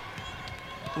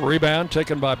 Rebound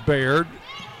taken by Baird.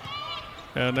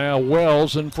 And now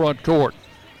Wells in front court.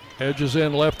 Edges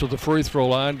in left of the free throw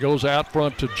line, goes out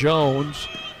front to Jones.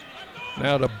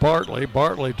 Now to Bartley.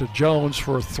 Bartley to Jones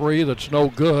for a 3 that's no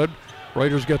good.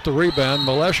 Raiders get the rebound.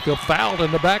 Maleshka fouled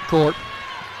in the backcourt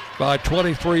by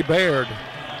 23 Baird.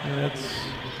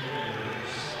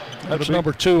 That's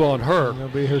number 2 on her. That'll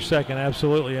be her second,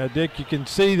 absolutely. Dick, you can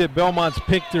see that Belmont's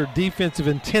picked their defensive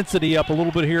intensity up a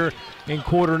little bit here in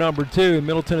quarter number 2. And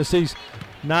Middle Tennessee's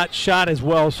not shot as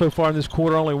well so far in this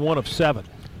quarter, only 1 of 7.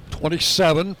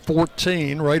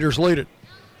 27-14, Raiders lead it.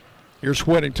 Here's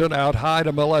Whittington out high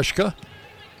to Maleshka.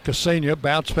 Ksenia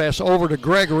bounce pass over to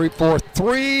Gregory for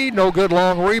 3. No good,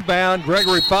 long rebound.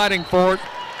 Gregory fighting for it.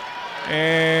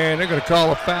 And they're going to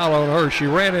call a foul on her. She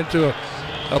ran into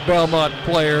a Belmont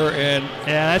player and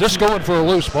just going for a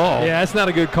loose ball. Yeah, that's not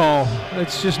a good call.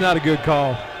 That's just not a good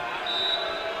call.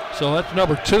 So that's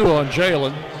number 2 on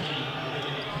Jalen.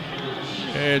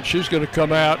 And she's going to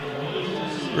come out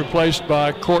replaced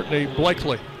by Courtney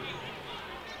Blakely.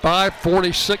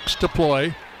 5:46 to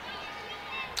play.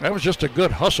 That was just a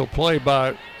good hustle play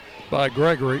by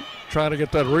Gregory trying to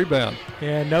get that rebound.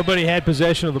 Yeah, nobody had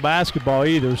possession of the basketball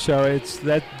either, so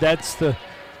that's the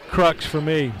crux for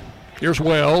me. Here's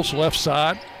Wells, left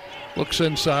side. Looks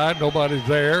inside, nobody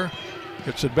there.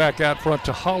 Gets it back out front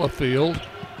to Hollifield.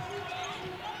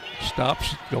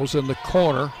 Stops, goes in the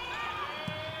corner.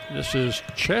 This is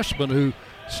Chessman who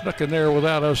snuck in there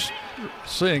without us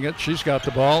seeing it. She's got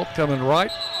the ball coming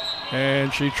right,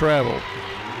 and she traveled.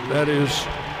 That is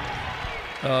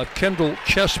Kendall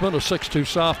Chessman, a 6'2"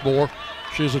 sophomore.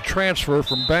 She's a transfer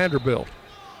from Vanderbilt.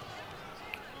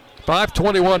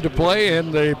 5:21 to play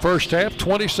in the first half,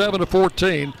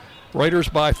 27-14. Raiders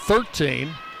by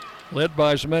 13, led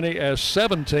by as many as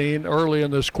 17 early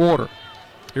in this quarter.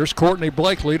 Here's Courtney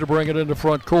Blakely to bring it into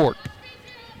front court.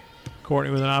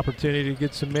 Courtney with an opportunity to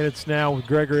get some minutes now with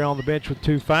Gregory on the bench with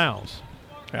 2 fouls.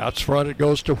 Out front it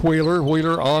goes to Wheeler.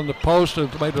 Wheeler on the post.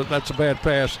 That's a bad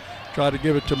pass. Tried to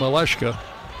give it to Maleshka.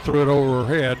 Threw it over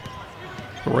her head.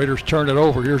 The Raiders turn it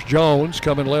over. Here's Jones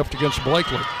coming left against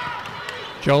Blakely.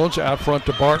 Jones out front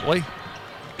to Bartley.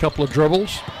 Couple of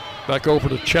dribbles. Back over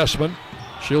to Chessman.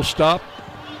 She'll stop.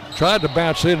 Tried to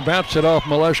bounce in. Bounced it off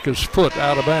Maleshka's foot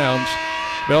out of bounds.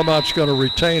 Belmont's going to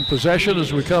retain possession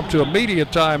as we come to immediate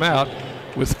timeout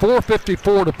with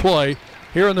 4:54 to play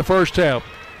here in the first half.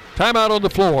 Timeout on the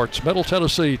floor. It's Middle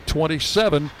Tennessee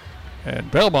 27 and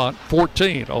Belmont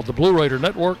 14 on the Blue Raider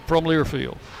Network from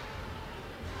Learfield.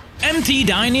 MT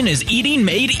Dining is eating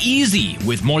made easy.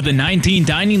 With more than 19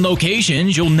 dining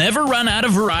locations, you'll never run out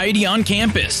of variety on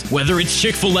campus. Whether it's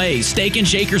Chick-fil-A, Steak and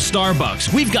Shake, or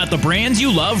Starbucks, we've got the brands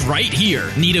you love right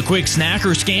here. Need a quick snack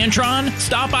or Scantron?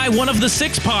 Stop by one of the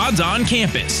 6 pods on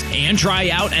campus and try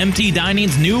out MT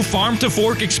Dining's new Farm to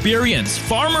Fork experience.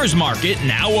 Farmers Market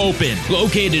now open.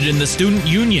 Located in the Student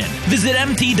Union. Visit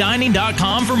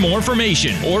mtdining.com for more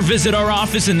information or visit our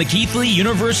office in the Keithley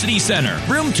University Center,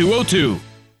 room 202.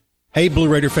 Hey Blue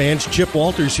Raider fans, Chip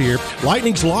Walters here.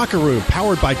 Lightning's Locker Room,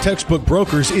 powered by Textbook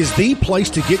Brokers, is the place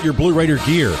to get your Blue Raider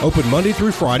gear. Open Monday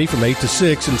through Friday from 8 to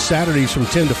 6 and Saturdays from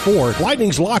 10 to 4.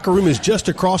 Lightning's Locker Room is just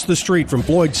across the street from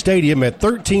Floyd Stadium at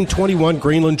 1321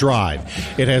 Greenland Drive.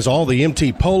 It has all the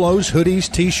MT polos, hoodies,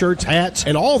 t-shirts, hats,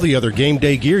 and all the other game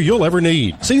day gear you'll ever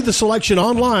need. See the selection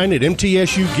online at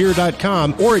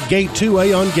mtsugear.com or at Gate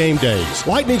 2A on game days.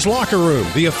 Lightning's Locker Room,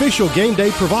 the official game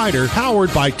day provider,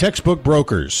 powered by Textbook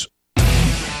Brokers.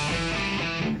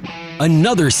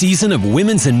 Another season of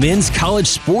women's and men's college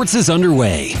sports is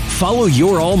underway. Follow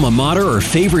your alma mater or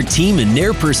favorite team in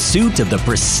their pursuit of the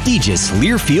prestigious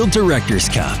Learfield Directors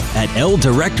Cup at L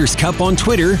Directors Cup on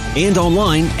Twitter and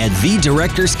online at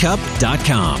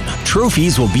thedirectorscup.com.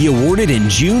 Trophies will be awarded in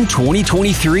June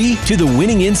 2023 to the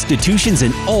winning institutions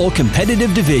in all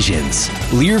competitive divisions.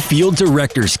 Learfield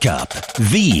Directors Cup,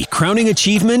 the crowning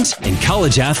achievement in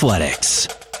college athletics.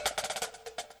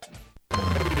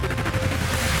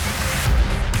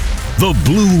 The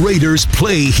Blue Raiders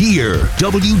play here.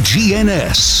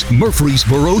 WGNS,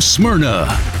 Murfreesboro, Smyrna.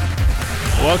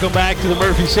 Welcome back to the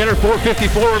Murphy Center.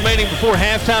 4:54 remaining before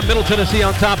halftime. Middle Tennessee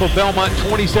on top of Belmont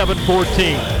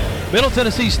 27-14. Middle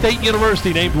Tennessee State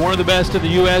University named one of the best in the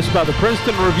U.S. by the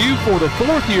Princeton Review for the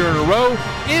 4th year in a row.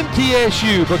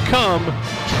 MTSU become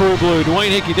True Blue. Dwayne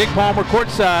Hickey, Dick Palmer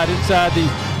courtside inside the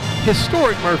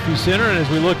historic Murphy Center. And as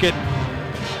we look at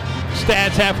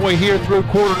stats halfway here through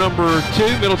quarter number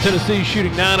 2, Middle Tennessee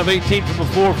shooting 9 of 18 from the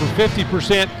floor for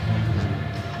 50%.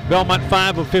 Belmont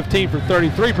 5 of 15 for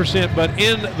 33%. But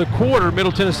in the quarter,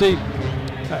 Middle Tennessee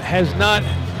has not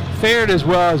fared as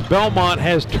well as Belmont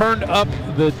has turned up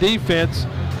the defense.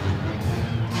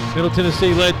 Middle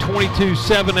Tennessee led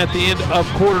 22-7 at the end of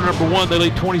quarter number 1. They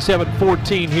lead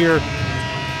 27-14 here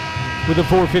with a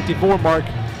 4:54 mark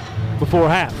before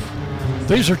half.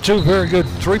 These are two very good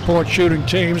three-point shooting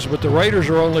teams, but the Raiders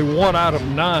are only 1 out of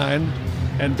 9,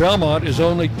 and Belmont is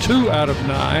only 2 out of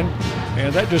 9,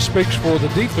 and that just speaks for the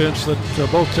defense that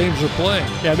both teams are playing.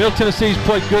 Yeah, Middle Tennessee's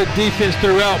played good defense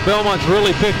throughout. Belmont's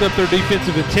really picked up their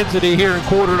defensive intensity here in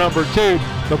quarter number 2,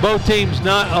 but both teams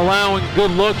not allowing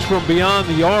good looks from beyond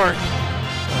the arc.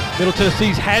 Middle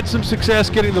Tennessee's had some success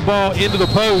getting the ball into the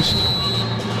post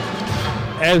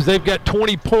as they've got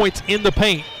 20 points in the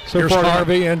paint. So here's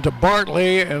Harvey into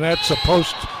Bartley, and that's a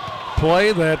post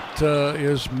play that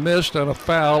is missed on a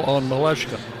foul on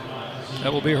Maleshka.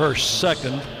 That will be her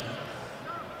second.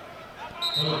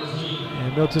 And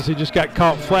Middle Tennessee just got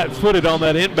caught flat-footed on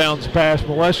that inbounds pass.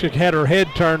 Maleshka had her head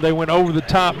turned. They went over the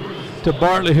top to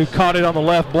Bartley, who caught it on the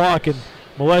left block, and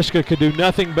Maleshka could do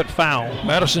nothing but foul.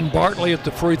 Madison Bartley at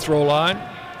the free throw line.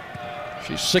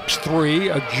 She's 6'3",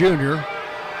 a junior,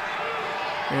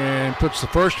 and puts the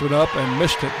first one up and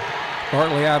missed it.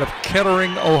 Bartley out of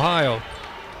Kettering, Ohio.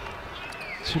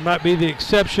 She might be the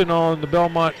exception on the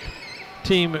Belmont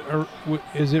team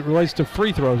as it relates to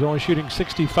free throws, only shooting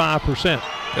 65%.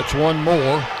 That's one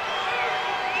more.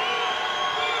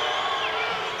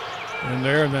 And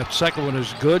that second one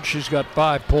is good. She's got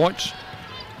 5 points.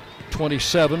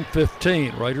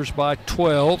 27-15. Raiders by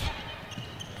 12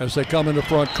 as they come into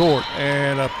front court.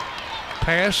 And a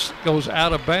pass goes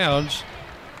out of bounds.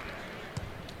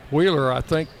 Wheeler, I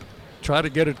think, tried to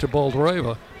get it to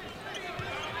Boldreva.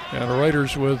 And the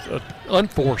Raiders with an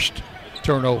unforced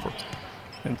turnover.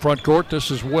 In front court,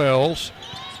 this is Wells.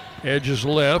 Edge is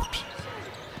left.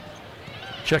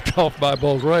 Checked off by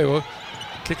Boldreva.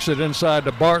 Kicks it inside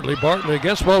to Bartley. Bartley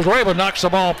against Boldreva, knocks the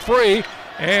ball free.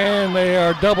 And they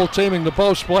are double teaming the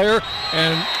post player.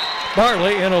 And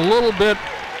Bartley, in a little bit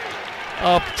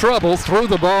of trouble, threw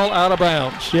the ball out of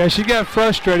bounds. Yeah, she got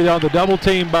frustrated on the double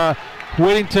team by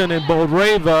Whittington and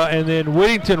Boldreva, and then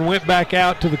Whittington went back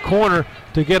out to the corner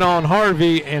to get on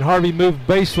Harvey, and Harvey moved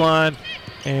baseline,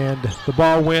 and the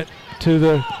ball went to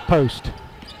the post.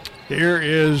 Here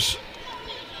is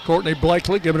Courtney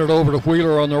Blakely giving it over to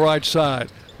Wheeler on the right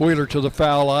side. Wheeler to the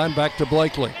foul line, back to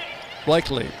Blakely.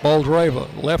 Blakely,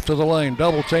 Boldreva, left to the lane,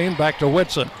 double team, back to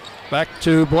Whitson. Back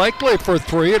to Blakely for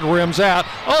three, it rims out.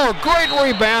 Oh, great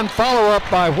rebound, follow up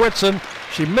by Whitson.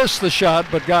 She missed the shot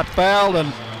but got fouled,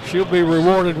 and she'll be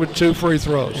rewarded with 2 free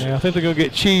throws. Yeah, I think they're going to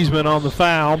get Cheeseman on the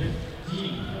foul.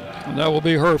 And that will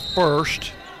be her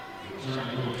first.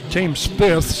 Team's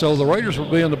fifth, so the Raiders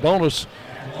will be in the bonus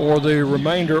for the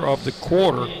remainder of the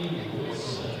quarter.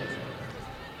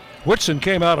 Whitson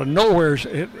came out of nowhere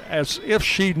as if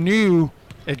she knew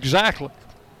exactly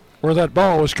where that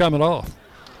ball was coming off.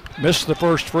 Missed the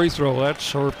first free throw.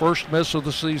 That's her first miss of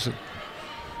the season.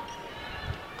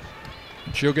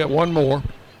 She'll get one more.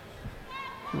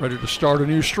 Ready to start a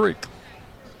new streak.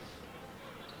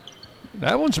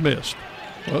 That one's missed.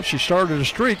 Well, she started a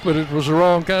streak, but it was the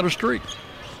wrong kind of streak.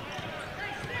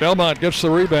 Belmont gets the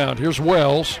rebound. Here's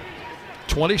Wells.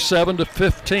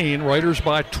 27-15. Raiders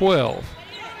by 12.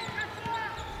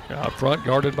 Out front,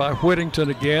 guarded by Whittington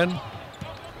again.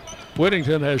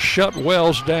 Whittington has shut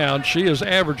Wells down. She is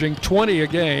averaging 20 a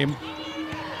game.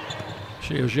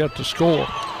 She has yet to score.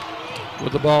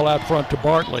 With the ball out front to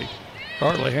Bartley.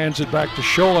 Bartley hands it back to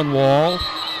Schoenwald.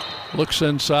 Looks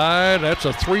inside. That's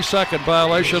a 3-second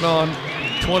violation on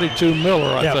 22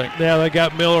 Miller, I think. Yeah, they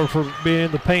got Miller for being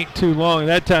in the paint too long.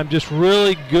 That time, just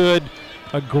really good,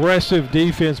 aggressive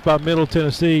defense by Middle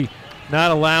Tennessee,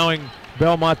 not allowing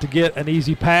Belmont to get an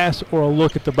easy pass or a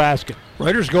look at the basket.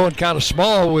 Raiders going kind of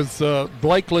small with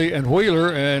Blakely and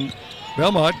Wheeler, and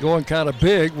Belmont going kind of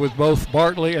big with both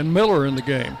Bartley and Miller in the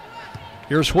game.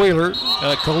 Here's Wheeler,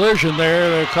 a collision there.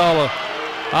 They call an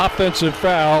offensive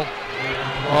foul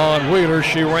on Wheeler.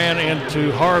 She ran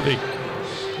into Harvey.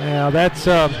 Now that's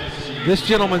this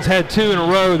gentleman's had two in a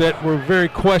row that were very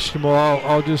questionable.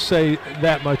 I'll just say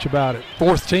that much about it.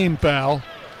 Fourth team foul.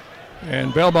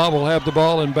 And Belmont will have the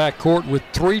ball in backcourt with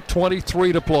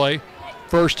 3:23 to play.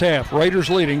 First half. Raiders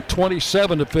leading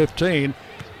 27-15.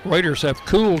 Raiders have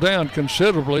cooled down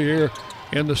considerably here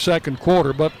in the second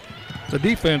quarter, but the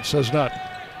defense has not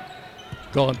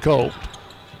gone cold.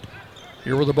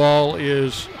 Here with the ball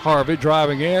is Harvey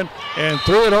driving in and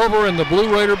threw it over in the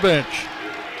Blue Raider bench.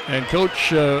 And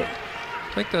Coach, I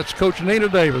think that's Coach Nina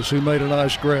Davis who made a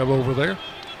nice grab over there.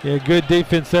 Yeah, good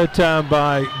defense that time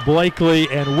by Blakely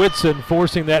and Whitson,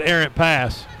 forcing that errant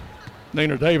pass.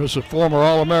 Nina Davis, a former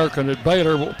All-American at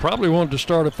Baylor, probably wanted to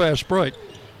start a fast break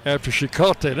after she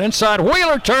caught that. Inside,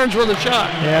 Wheeler turns with a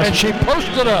shot, and she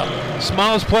posted up.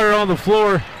 Smallest player on the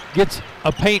floor gets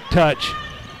a paint touch.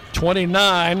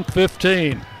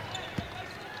 29-15.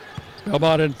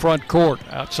 Belmont in front court.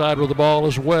 Outside with the ball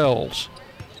is Wells.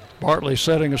 Bartley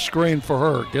setting a screen for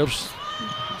her.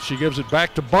 She gives it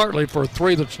back to Bartley for a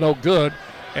three that's no good.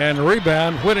 And the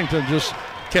rebound, Whittington just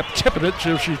kept tipping it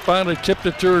till she finally tipped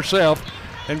it to herself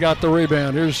and got the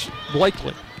rebound. Here's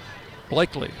Blakely.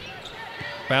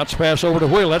 Bounce pass over to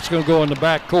Wheeler. That's going to go in the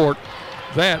back court.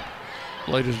 That,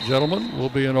 ladies and gentlemen, will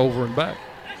be an over and back.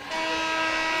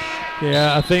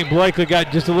 Yeah, I think Blakely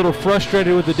got just a little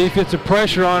frustrated with the defensive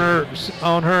pressure on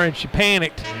her, and she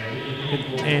panicked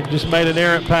and just made an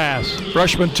errant pass.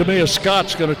 Freshman Tamia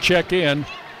Scott's going to check in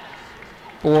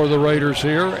for the Raiders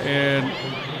here, and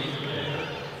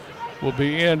will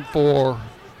be in for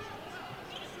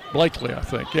Blakely, I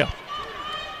think. Yeah.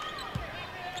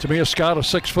 Tamia Scott, a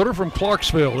 6-footer from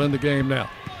Clarksville, in the game now.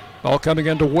 All coming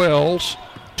into Wells.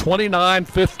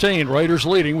 29-15. Raiders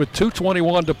leading with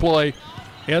 2:21 to play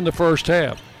in the first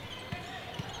half.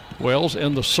 Wells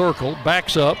in the circle,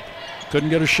 backs up, couldn't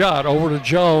get a shot. Over to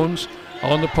Jones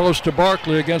on the post to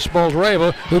Barkley against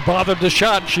Boldreva, who bothered the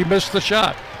shot. She missed the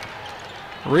shot.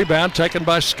 Rebound taken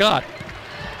by Scott.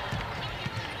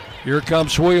 Here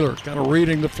comes Wheeler, kind of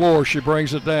reading the floor. She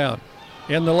brings it down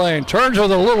in the lane, turns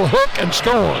with a little hook and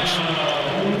scores.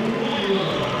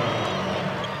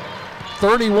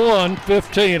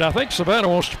 31-15. I think Savannah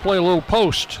wants to play a little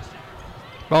post.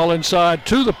 Ball inside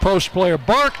to the post player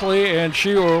Barkley, and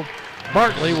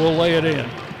Bartley will lay it in.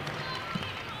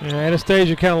 Yeah,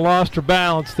 Anastasia kind of lost her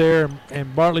balance there,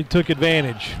 and Bartley took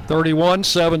advantage.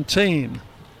 31-17.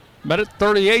 Minute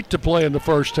 38 to play in the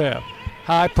first half.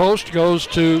 High post goes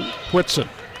to Whitson.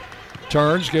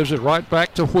 Turns, gives it right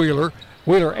back to Wheeler.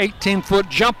 Wheeler, 18-foot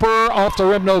jumper off the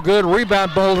rim, no good.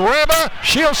 Rebound, Boldreva.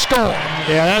 She'll score.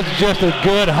 Yeah, that's just a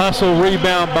good hustle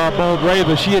rebound by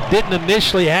Boldreva. She didn't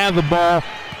initially have the ball,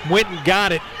 went and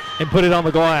got it, and put it on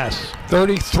the glass.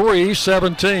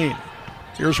 33-17.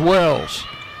 Here's Wells.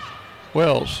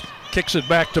 Wells kicks it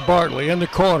back to Bartley in the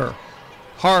corner.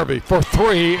 Harvey for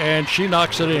three, and she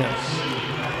knocks it in.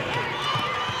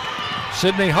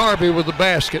 Sydney Harvey with the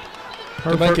basket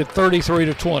to make it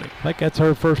 33-20. I think that's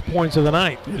her first points of the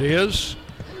night. It is.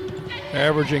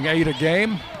 Averaging 8 a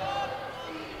game.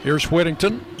 Here's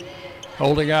Whittington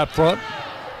holding out front.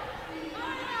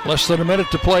 Less than a minute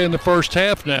to play in the first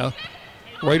half now.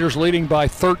 Raiders leading by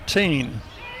 13.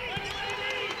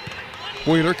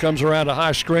 Wheeler comes around a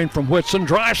high screen from Whitson,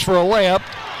 drives for a layup,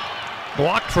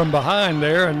 blocked from behind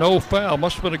there, and no foul.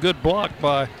 Must have been a good block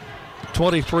by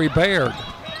 23 Baird.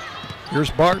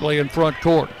 Here's Bartley in front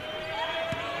court.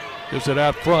 Gives it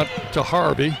out front to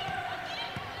Harvey.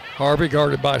 Harvey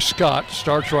guarded by Scott.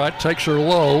 Starts right, takes her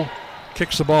low,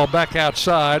 kicks the ball back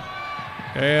outside,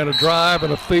 and a drive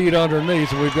and a feed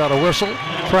underneath. And we've got a whistle.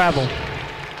 Travel.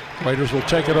 Raiders will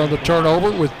take it on the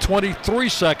turnover with 23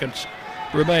 seconds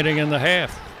remaining in the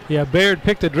half. Yeah, Baird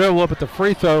picked the dribble up at the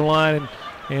free throw line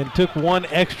and took one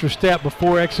extra step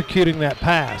before executing that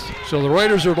pass. So the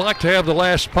Raiders would like to have the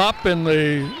last pop in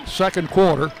the second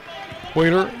quarter.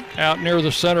 Wheeler out near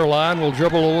the center line will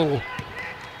dribble a little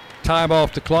time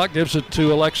off the clock, gives it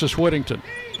to Alexis Whittington.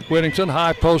 Whittington,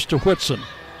 high post to Whitson.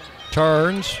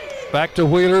 Turns, back to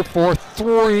Wheeler for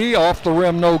three, off the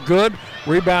rim, no good.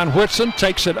 Rebound Whitson,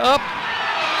 takes it up.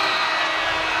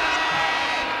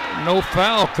 No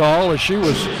foul call as she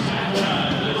was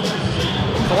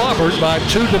clobbered by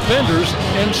two defenders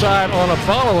inside on a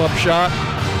follow-up shot,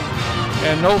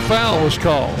 and no foul was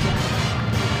called.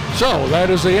 So that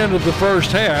is the end of the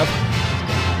first half.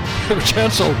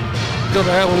 Chancel going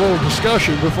to have a little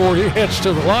discussion before he heads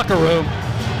to the locker room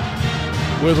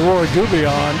with Roy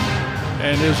Gubion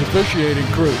and his officiating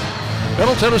crew.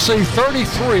 Middle Tennessee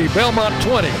 33, Belmont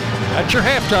 20. That's your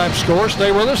halftime score.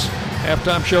 Stay with us.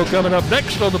 Halftime show coming up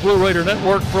next on the Blue Raider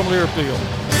Network from Learfield.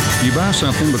 You buy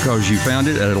something because you found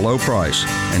it at a low price,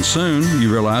 and soon you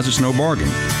realize it's no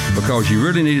bargain because you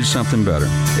really needed something better.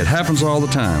 It happens all the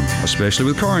time, especially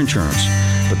with car insurance.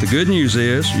 But the good news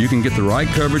is you can get the right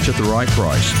coverage at the right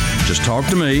price. Just talk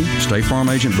to me, State Farm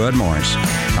Agent Bud Morris.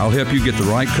 I'll help you get the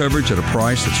right coverage at a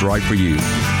price that's right for you.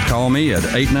 Call me at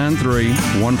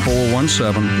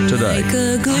 893-1417 today. Like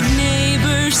a good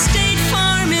neighbor, State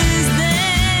Farm is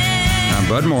there. I'm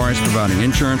Bud Morris, providing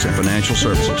insurance and financial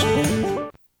services.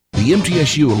 The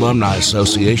MTSU Alumni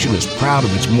Association is proud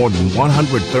of its more than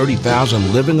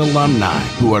 130,000 living alumni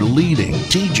who are leading,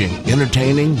 teaching,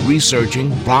 entertaining,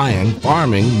 researching, flying,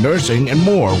 farming, nursing, and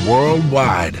more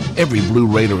worldwide. Every Blue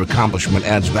Raider accomplishment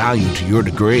adds value to your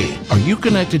degree. Are you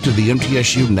connected to the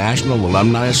MTSU National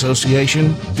Alumni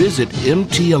Association? Visit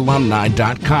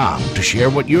mtalumni.com to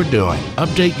share what you're doing,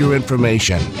 update your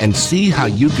information, and see how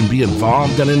you can be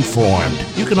involved and informed.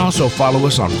 You can also follow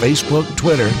us on Facebook,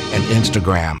 Twitter, and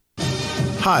Instagram.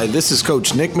 Hi, this is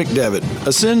Coach Nick McDevitt.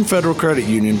 Ascend Federal Credit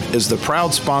Union is the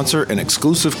proud sponsor and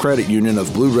exclusive credit union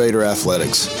of Blue Raider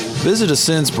Athletics. Visit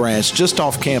Ascend's branch just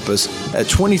off campus at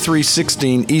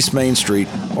 2316 East Main Street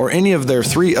or any of their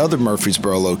 3 other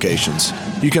Murfreesboro locations.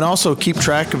 You can also keep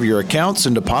track of your accounts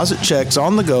and deposit checks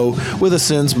on the go with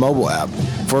Ascend's mobile app.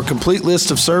 For a complete list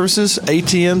of services,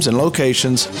 ATMs, and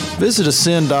locations, visit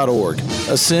ascend.org.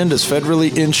 Ascend is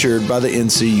federally insured by the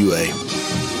NCUA.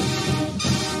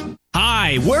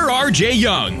 Hi, we're RJ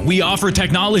Young. We offer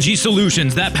technology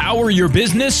solutions that power your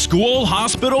business, school,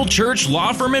 hospital, church,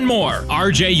 law firm, and more.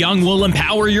 RJ Young will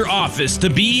empower your office to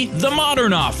be the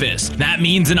modern office. That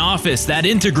means an office that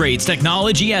integrates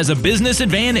technology as a business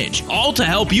advantage, all to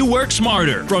help you work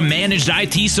smarter. From managed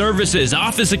IT services,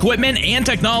 office equipment, and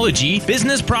technology,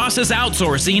 business process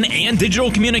outsourcing, and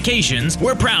digital communications,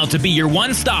 we're proud to be your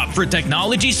one-stop for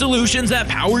technology solutions that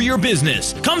power your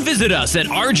business. Come visit us at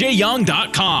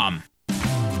rjyoung.com.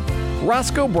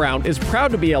 Roscoe Brown is proud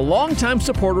to be a longtime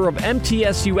supporter of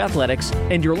MTSU Athletics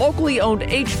and your locally owned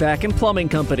HVAC and plumbing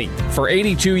company. For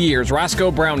 82 years,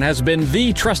 Roscoe Brown has been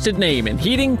the trusted name in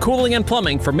heating, cooling, and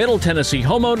plumbing for Middle Tennessee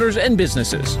homeowners and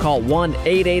businesses. Call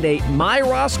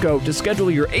 1-888-MY-ROSCOE to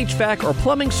schedule your HVAC or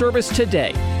plumbing service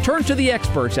today. Turn to the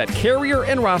experts at Carrier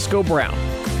and Roscoe Brown.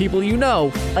 People you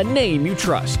know, a name you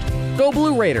trust. Go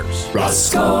Blue Raiders.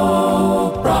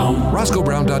 Roscoe Brown.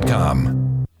 RoscoeBrown.com.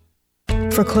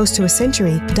 For close to a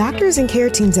century, doctors and care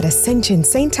teams at Ascension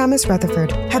St. Thomas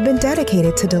Rutherford have been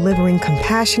dedicated to delivering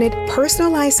compassionate,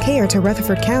 personalized care to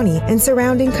Rutherford County and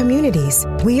surrounding communities.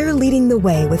 We are leading the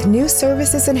way with new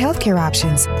services and healthcare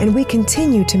options, and we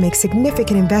continue to make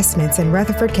significant investments in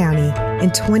Rutherford County.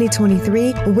 In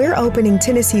 2023, we're opening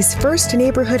Tennessee's first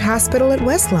neighborhood hospital at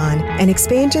Westlawn, and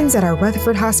expansions at our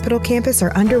Rutherford Hospital campus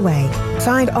are underway.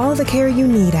 Find all the care you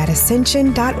need at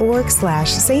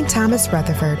ascension.org/St. Thomas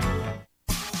Rutherford.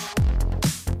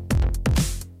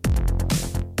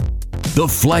 The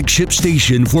flagship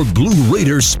station for Blue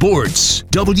Raider sports,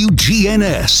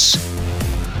 WGNS.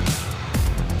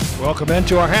 Welcome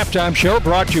into our halftime show,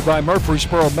 brought to you by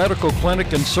Murfreesboro Medical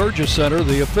Clinic and Surgery Center,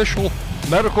 the official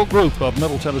medical group of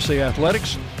Middle Tennessee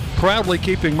Athletics, proudly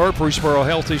keeping Murfreesboro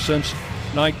healthy since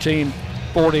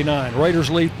 1949. Raiders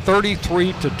lead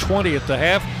 33-20 at the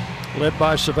half, led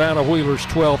by Savannah Wheeler's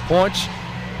 12 points.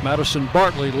 Madison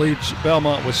Bartley leads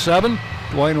Belmont with 7.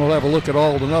 Dwayne will have a look at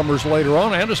all the numbers later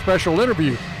on and a special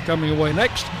interview coming away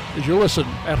next as you listen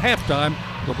at halftime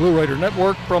to the Blue Raider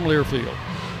Network from Learfield.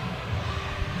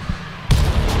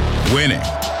 Winning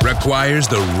requires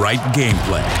the right game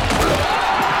plan.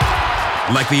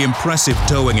 Like the impressive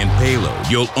towing and payload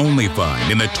you'll only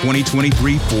find in the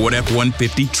 2023 Ford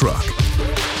F-150 truck.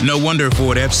 No wonder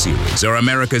Ford F-Series are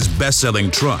America's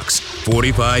best-selling trucks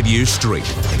 45 years straight.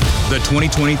 The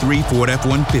 2023 Ford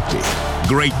F-150.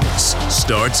 Greatness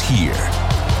starts here.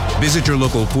 Visit your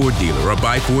local Ford dealer or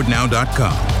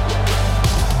buyfordnow.com.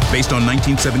 Based on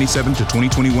 1977 to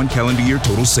 2021 calendar year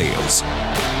total sales.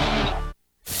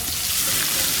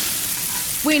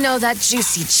 We know that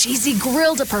juicy, cheesy,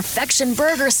 grilled to perfection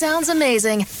burger sounds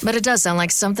amazing, but it does sound like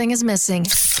something is missing.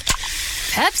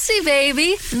 Pepsi,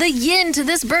 baby! The yin to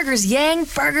this burger's yang.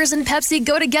 Burgers and Pepsi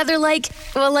go together like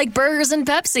burgers and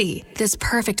Pepsi. This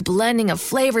perfect blending of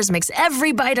flavors makes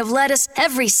every bite of lettuce,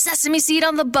 every sesame seed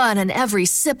on the bun, and every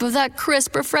sip of that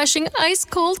crisp, refreshing,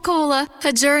 ice-cold cola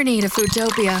a journey to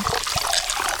Foodtopia.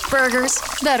 Burgers,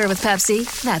 better with Pepsi.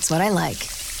 That's what I like.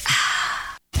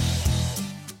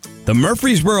 The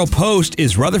Murfreesboro Post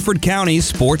is Rutherford County's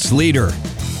sports leader.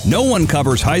 No one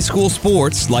covers high school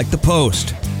sports like the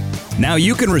Post. Now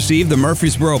you can receive the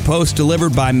Murfreesboro Post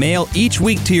delivered by mail each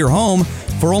week to your home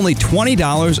for only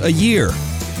 $20 a year.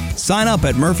 Sign up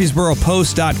at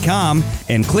murfreesboropost.com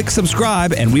and click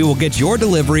subscribe, and we will get your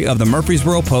delivery of the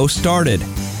Murfreesboro Post started.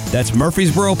 That's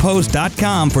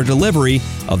murfreesboropost.com for delivery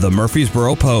of the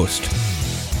Murfreesboro Post.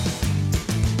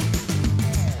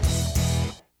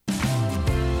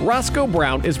 Roscoe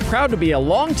Brown is proud to be a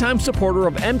longtime supporter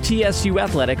of MTSU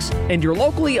Athletics and your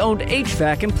locally owned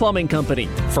HVAC and plumbing company.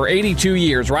 For 82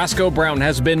 years, Roscoe Brown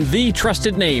has been the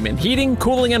trusted name in heating,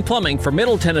 cooling, and plumbing for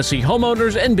Middle Tennessee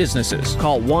homeowners and businesses.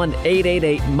 Call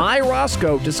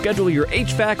 1-888-MY-ROSCOE to schedule your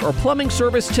HVAC or plumbing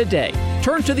service today.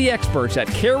 Turn to the experts at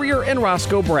Carrier and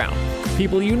Roscoe Brown.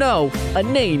 People you know, a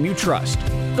name you trust.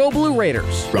 Go Blue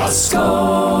Raiders.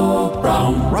 Roscoe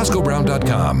Brown.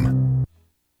 RoscoeBrown.com.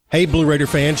 Hey, Blue Raider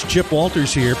fans, Chip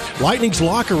Walters here. Lightning's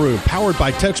Locker Room, powered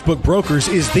by Textbook Brokers,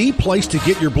 is the place to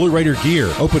get your Blue Raider gear.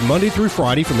 Open Monday through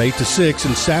Friday from 8 to 6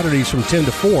 and Saturdays from 10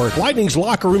 to 4. Lightning's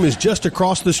Locker Room is just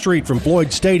across the street from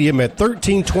Floyd Stadium at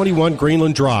 1321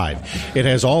 Greenland Drive. It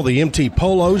has all the MT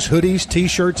polos, hoodies,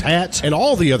 t-shirts, hats, and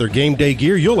all the other game day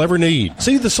gear you'll ever need.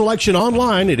 See the selection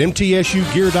online at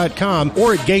mtsugear.com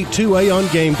or at Gate 2A on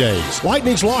game days.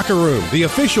 Lightning's Locker Room, the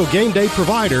official game day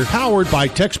provider, powered by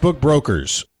Textbook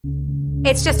Brokers.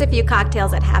 It's just a few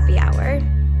cocktails at happy hour.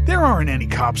 There aren't any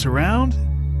cops around.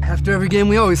 After every game,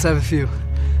 we always have a few.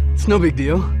 It's no big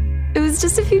deal. It was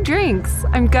just a few drinks.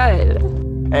 I'm good.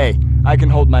 Hey, I can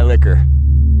hold my liquor.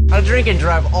 I drink and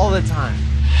drive all the time.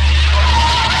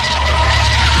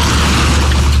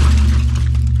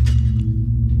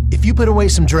 If you put away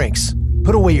some drinks,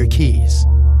 put away your keys.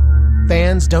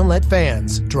 Fans don't let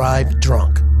fans drive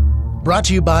drunk. Brought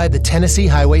to you by the Tennessee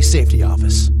Highway Safety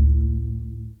Office.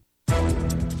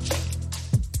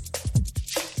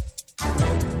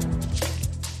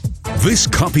 This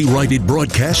copyrighted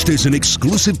broadcast is an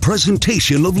exclusive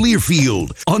presentation of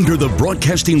Learfield under the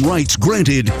broadcasting rights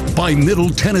granted by Middle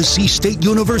Tennessee State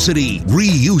University.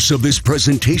 Reuse of this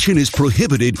presentation is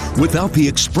prohibited without the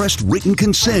expressed written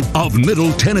consent of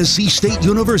Middle Tennessee State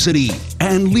University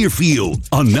and Learfield.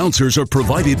 Announcers are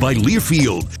provided by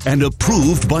Learfield and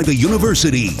approved by the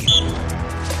university.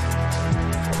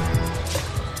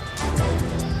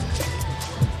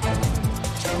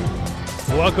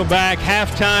 Welcome back.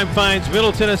 Halftime finds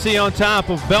Middle Tennessee on top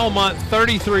of Belmont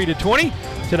 33-20.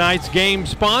 Tonight's game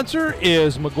sponsor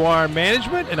is McGuire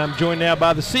Management, and I'm joined now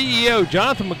by the CEO,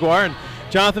 Jonathan McGuire. And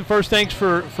Jonathan, first, thanks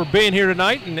for being here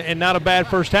tonight, and not a bad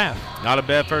first half. Not a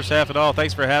bad first half at all.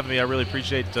 Thanks for having me. I really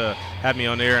appreciate having me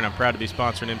on air, and I'm proud to be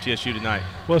sponsoring MTSU tonight.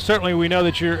 Well, certainly we know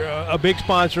that you're a big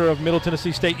sponsor of Middle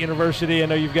Tennessee State University. I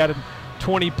know you've got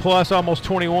 20-plus, almost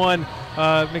 21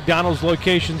 McDonald's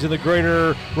locations in the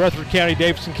greater Rutherford County,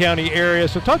 Davidson County area.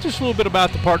 So talk to us a little bit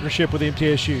about the partnership with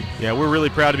MTSU. Yeah, we're really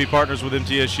proud to be partners with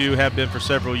MTSU, have been for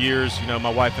several years. You know, my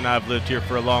wife and I have lived here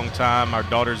for a long time. Our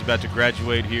daughter's about to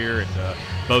graduate here, and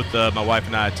both my wife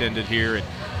and I attended here. And,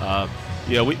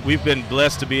 we've been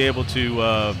blessed to be able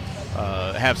to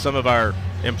have some of our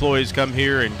employees come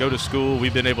here and go to school.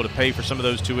 We've been able to pay for some of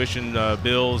those tuition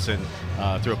bills, and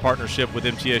through a partnership with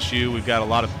MTSU, we've got a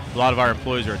lot of our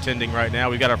employees are attending right now.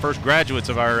 We've got our first graduates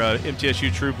of our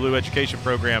MTSU True Blue Education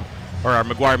Program, or our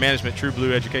McGuire Management True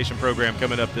Blue Education Program,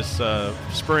 coming up this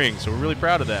spring. So we're really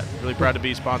proud of that. Really proud to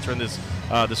be sponsoring this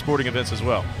the sporting events as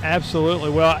well. Absolutely.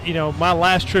 Well, you know, my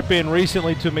last trip in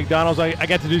recently to McDonald's, I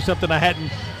got to do something I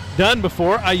hadn't done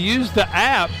before. I used the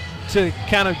app to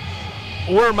kind of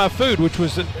order my food, which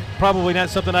was probably not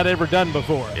something I'd ever done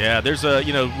before. Yeah, there's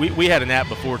we had an app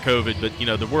before COVID,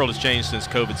 but the world has changed since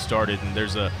COVID started, and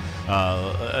there's a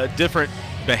different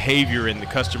behavior in the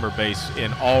customer base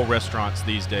in all restaurants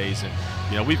these days.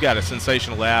 And we've got a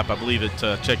sensational app. I believe it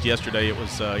checked yesterday. It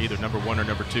was either number 1 or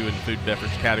number 2 in the food and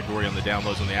beverage category on the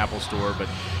downloads on the Apple Store. But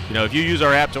if you use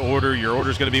our app to order, your order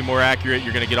is going to be more accurate.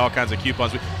 You're going to get all kinds of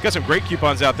coupons. We've got some great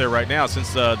coupons out there right now.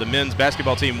 Since the men's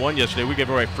basketball team won yesterday, we gave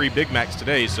away free Big Macs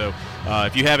today. So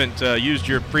if you haven't used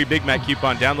your free Big Mac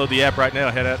coupon, download the app right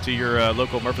now. Head out to your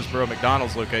local Murfreesboro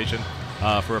McDonald's location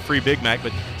for a free Big Mac.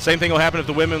 But same thing will happen if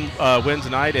the women win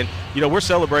tonight. And we're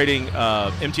celebrating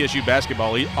MTSU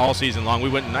basketball all season long. We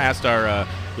went and asked our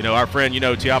our friend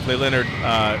Teofile Leonard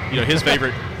his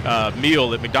favorite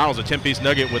meal at McDonald's, a 10-piece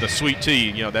nugget with a sweet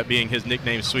tea, that being his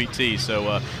nickname, Sweet Tea.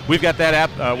 So we've got that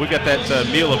app, we've got that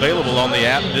meal available on the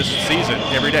app this season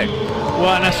every day.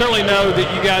 Well, and I certainly know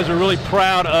that you guys are really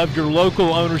proud of your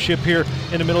local ownership here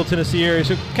in the Middle Tennessee area.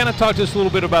 So kind of talk to us a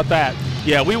little bit about that.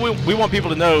 Yeah, we want people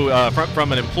to know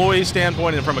from an employee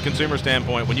standpoint and from a consumer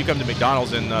standpoint, when you come to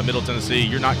McDonald's in Middle Tennessee,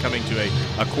 you're not coming to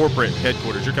a corporate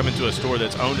headquarters. You're coming to a store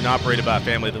that's owned and operated by a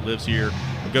family that lives here,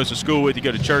 goes to school with you,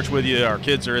 go to church with you. Our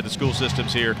kids are in the school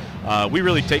systems here. We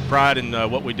really take pride in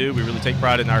what we do. We really take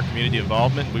pride in our community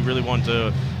involvement. We really want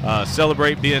to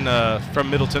celebrate being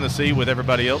from Middle Tennessee with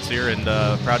everybody else here, and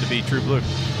proud to be True Blue.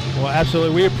 Well,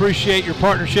 absolutely. We appreciate your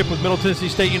partnership with Middle Tennessee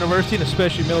State University and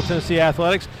especially Middle Tennessee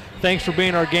Athletics. Thanks for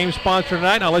being our game sponsor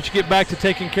tonight, and I'll let you get back to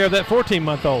taking care of that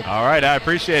 14-month-old. All right, I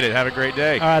appreciate it. Have a great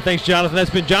day. All right, thanks, Jonathan. That's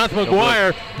been Jonathan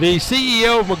McGuire, the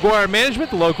CEO of McGuire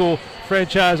Management, the local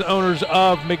franchise owners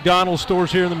of McDonald's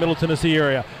stores here in the Middle Tennessee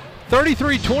area.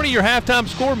 33-20 your halftime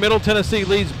score. Middle Tennessee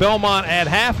leads Belmont at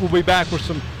half. We'll be back with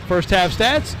some first half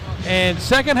stats and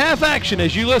second half action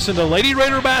as you listen to Lady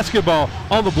Raider basketball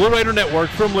on the Blue Raider Network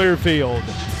from Learfield.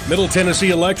 Middle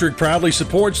Tennessee Electric proudly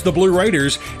supports the Blue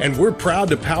Raiders, and we're proud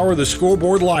to power the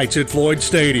scoreboard lights at Floyd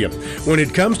Stadium. When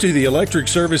it comes to the electric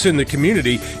service in the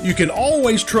community, you can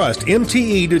always trust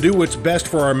MTE to do what's best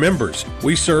for our members.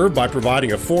 We serve by providing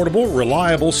affordable,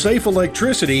 reliable, safe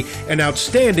electricity and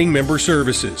outstanding member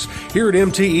services. Here at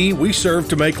MTE, we serve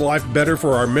to make life better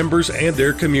for our members and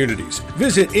their communities.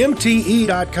 Visit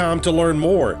MTE.com to learn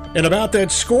more. And about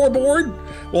that scoreboard,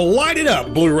 well, light it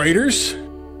up, Blue Raiders.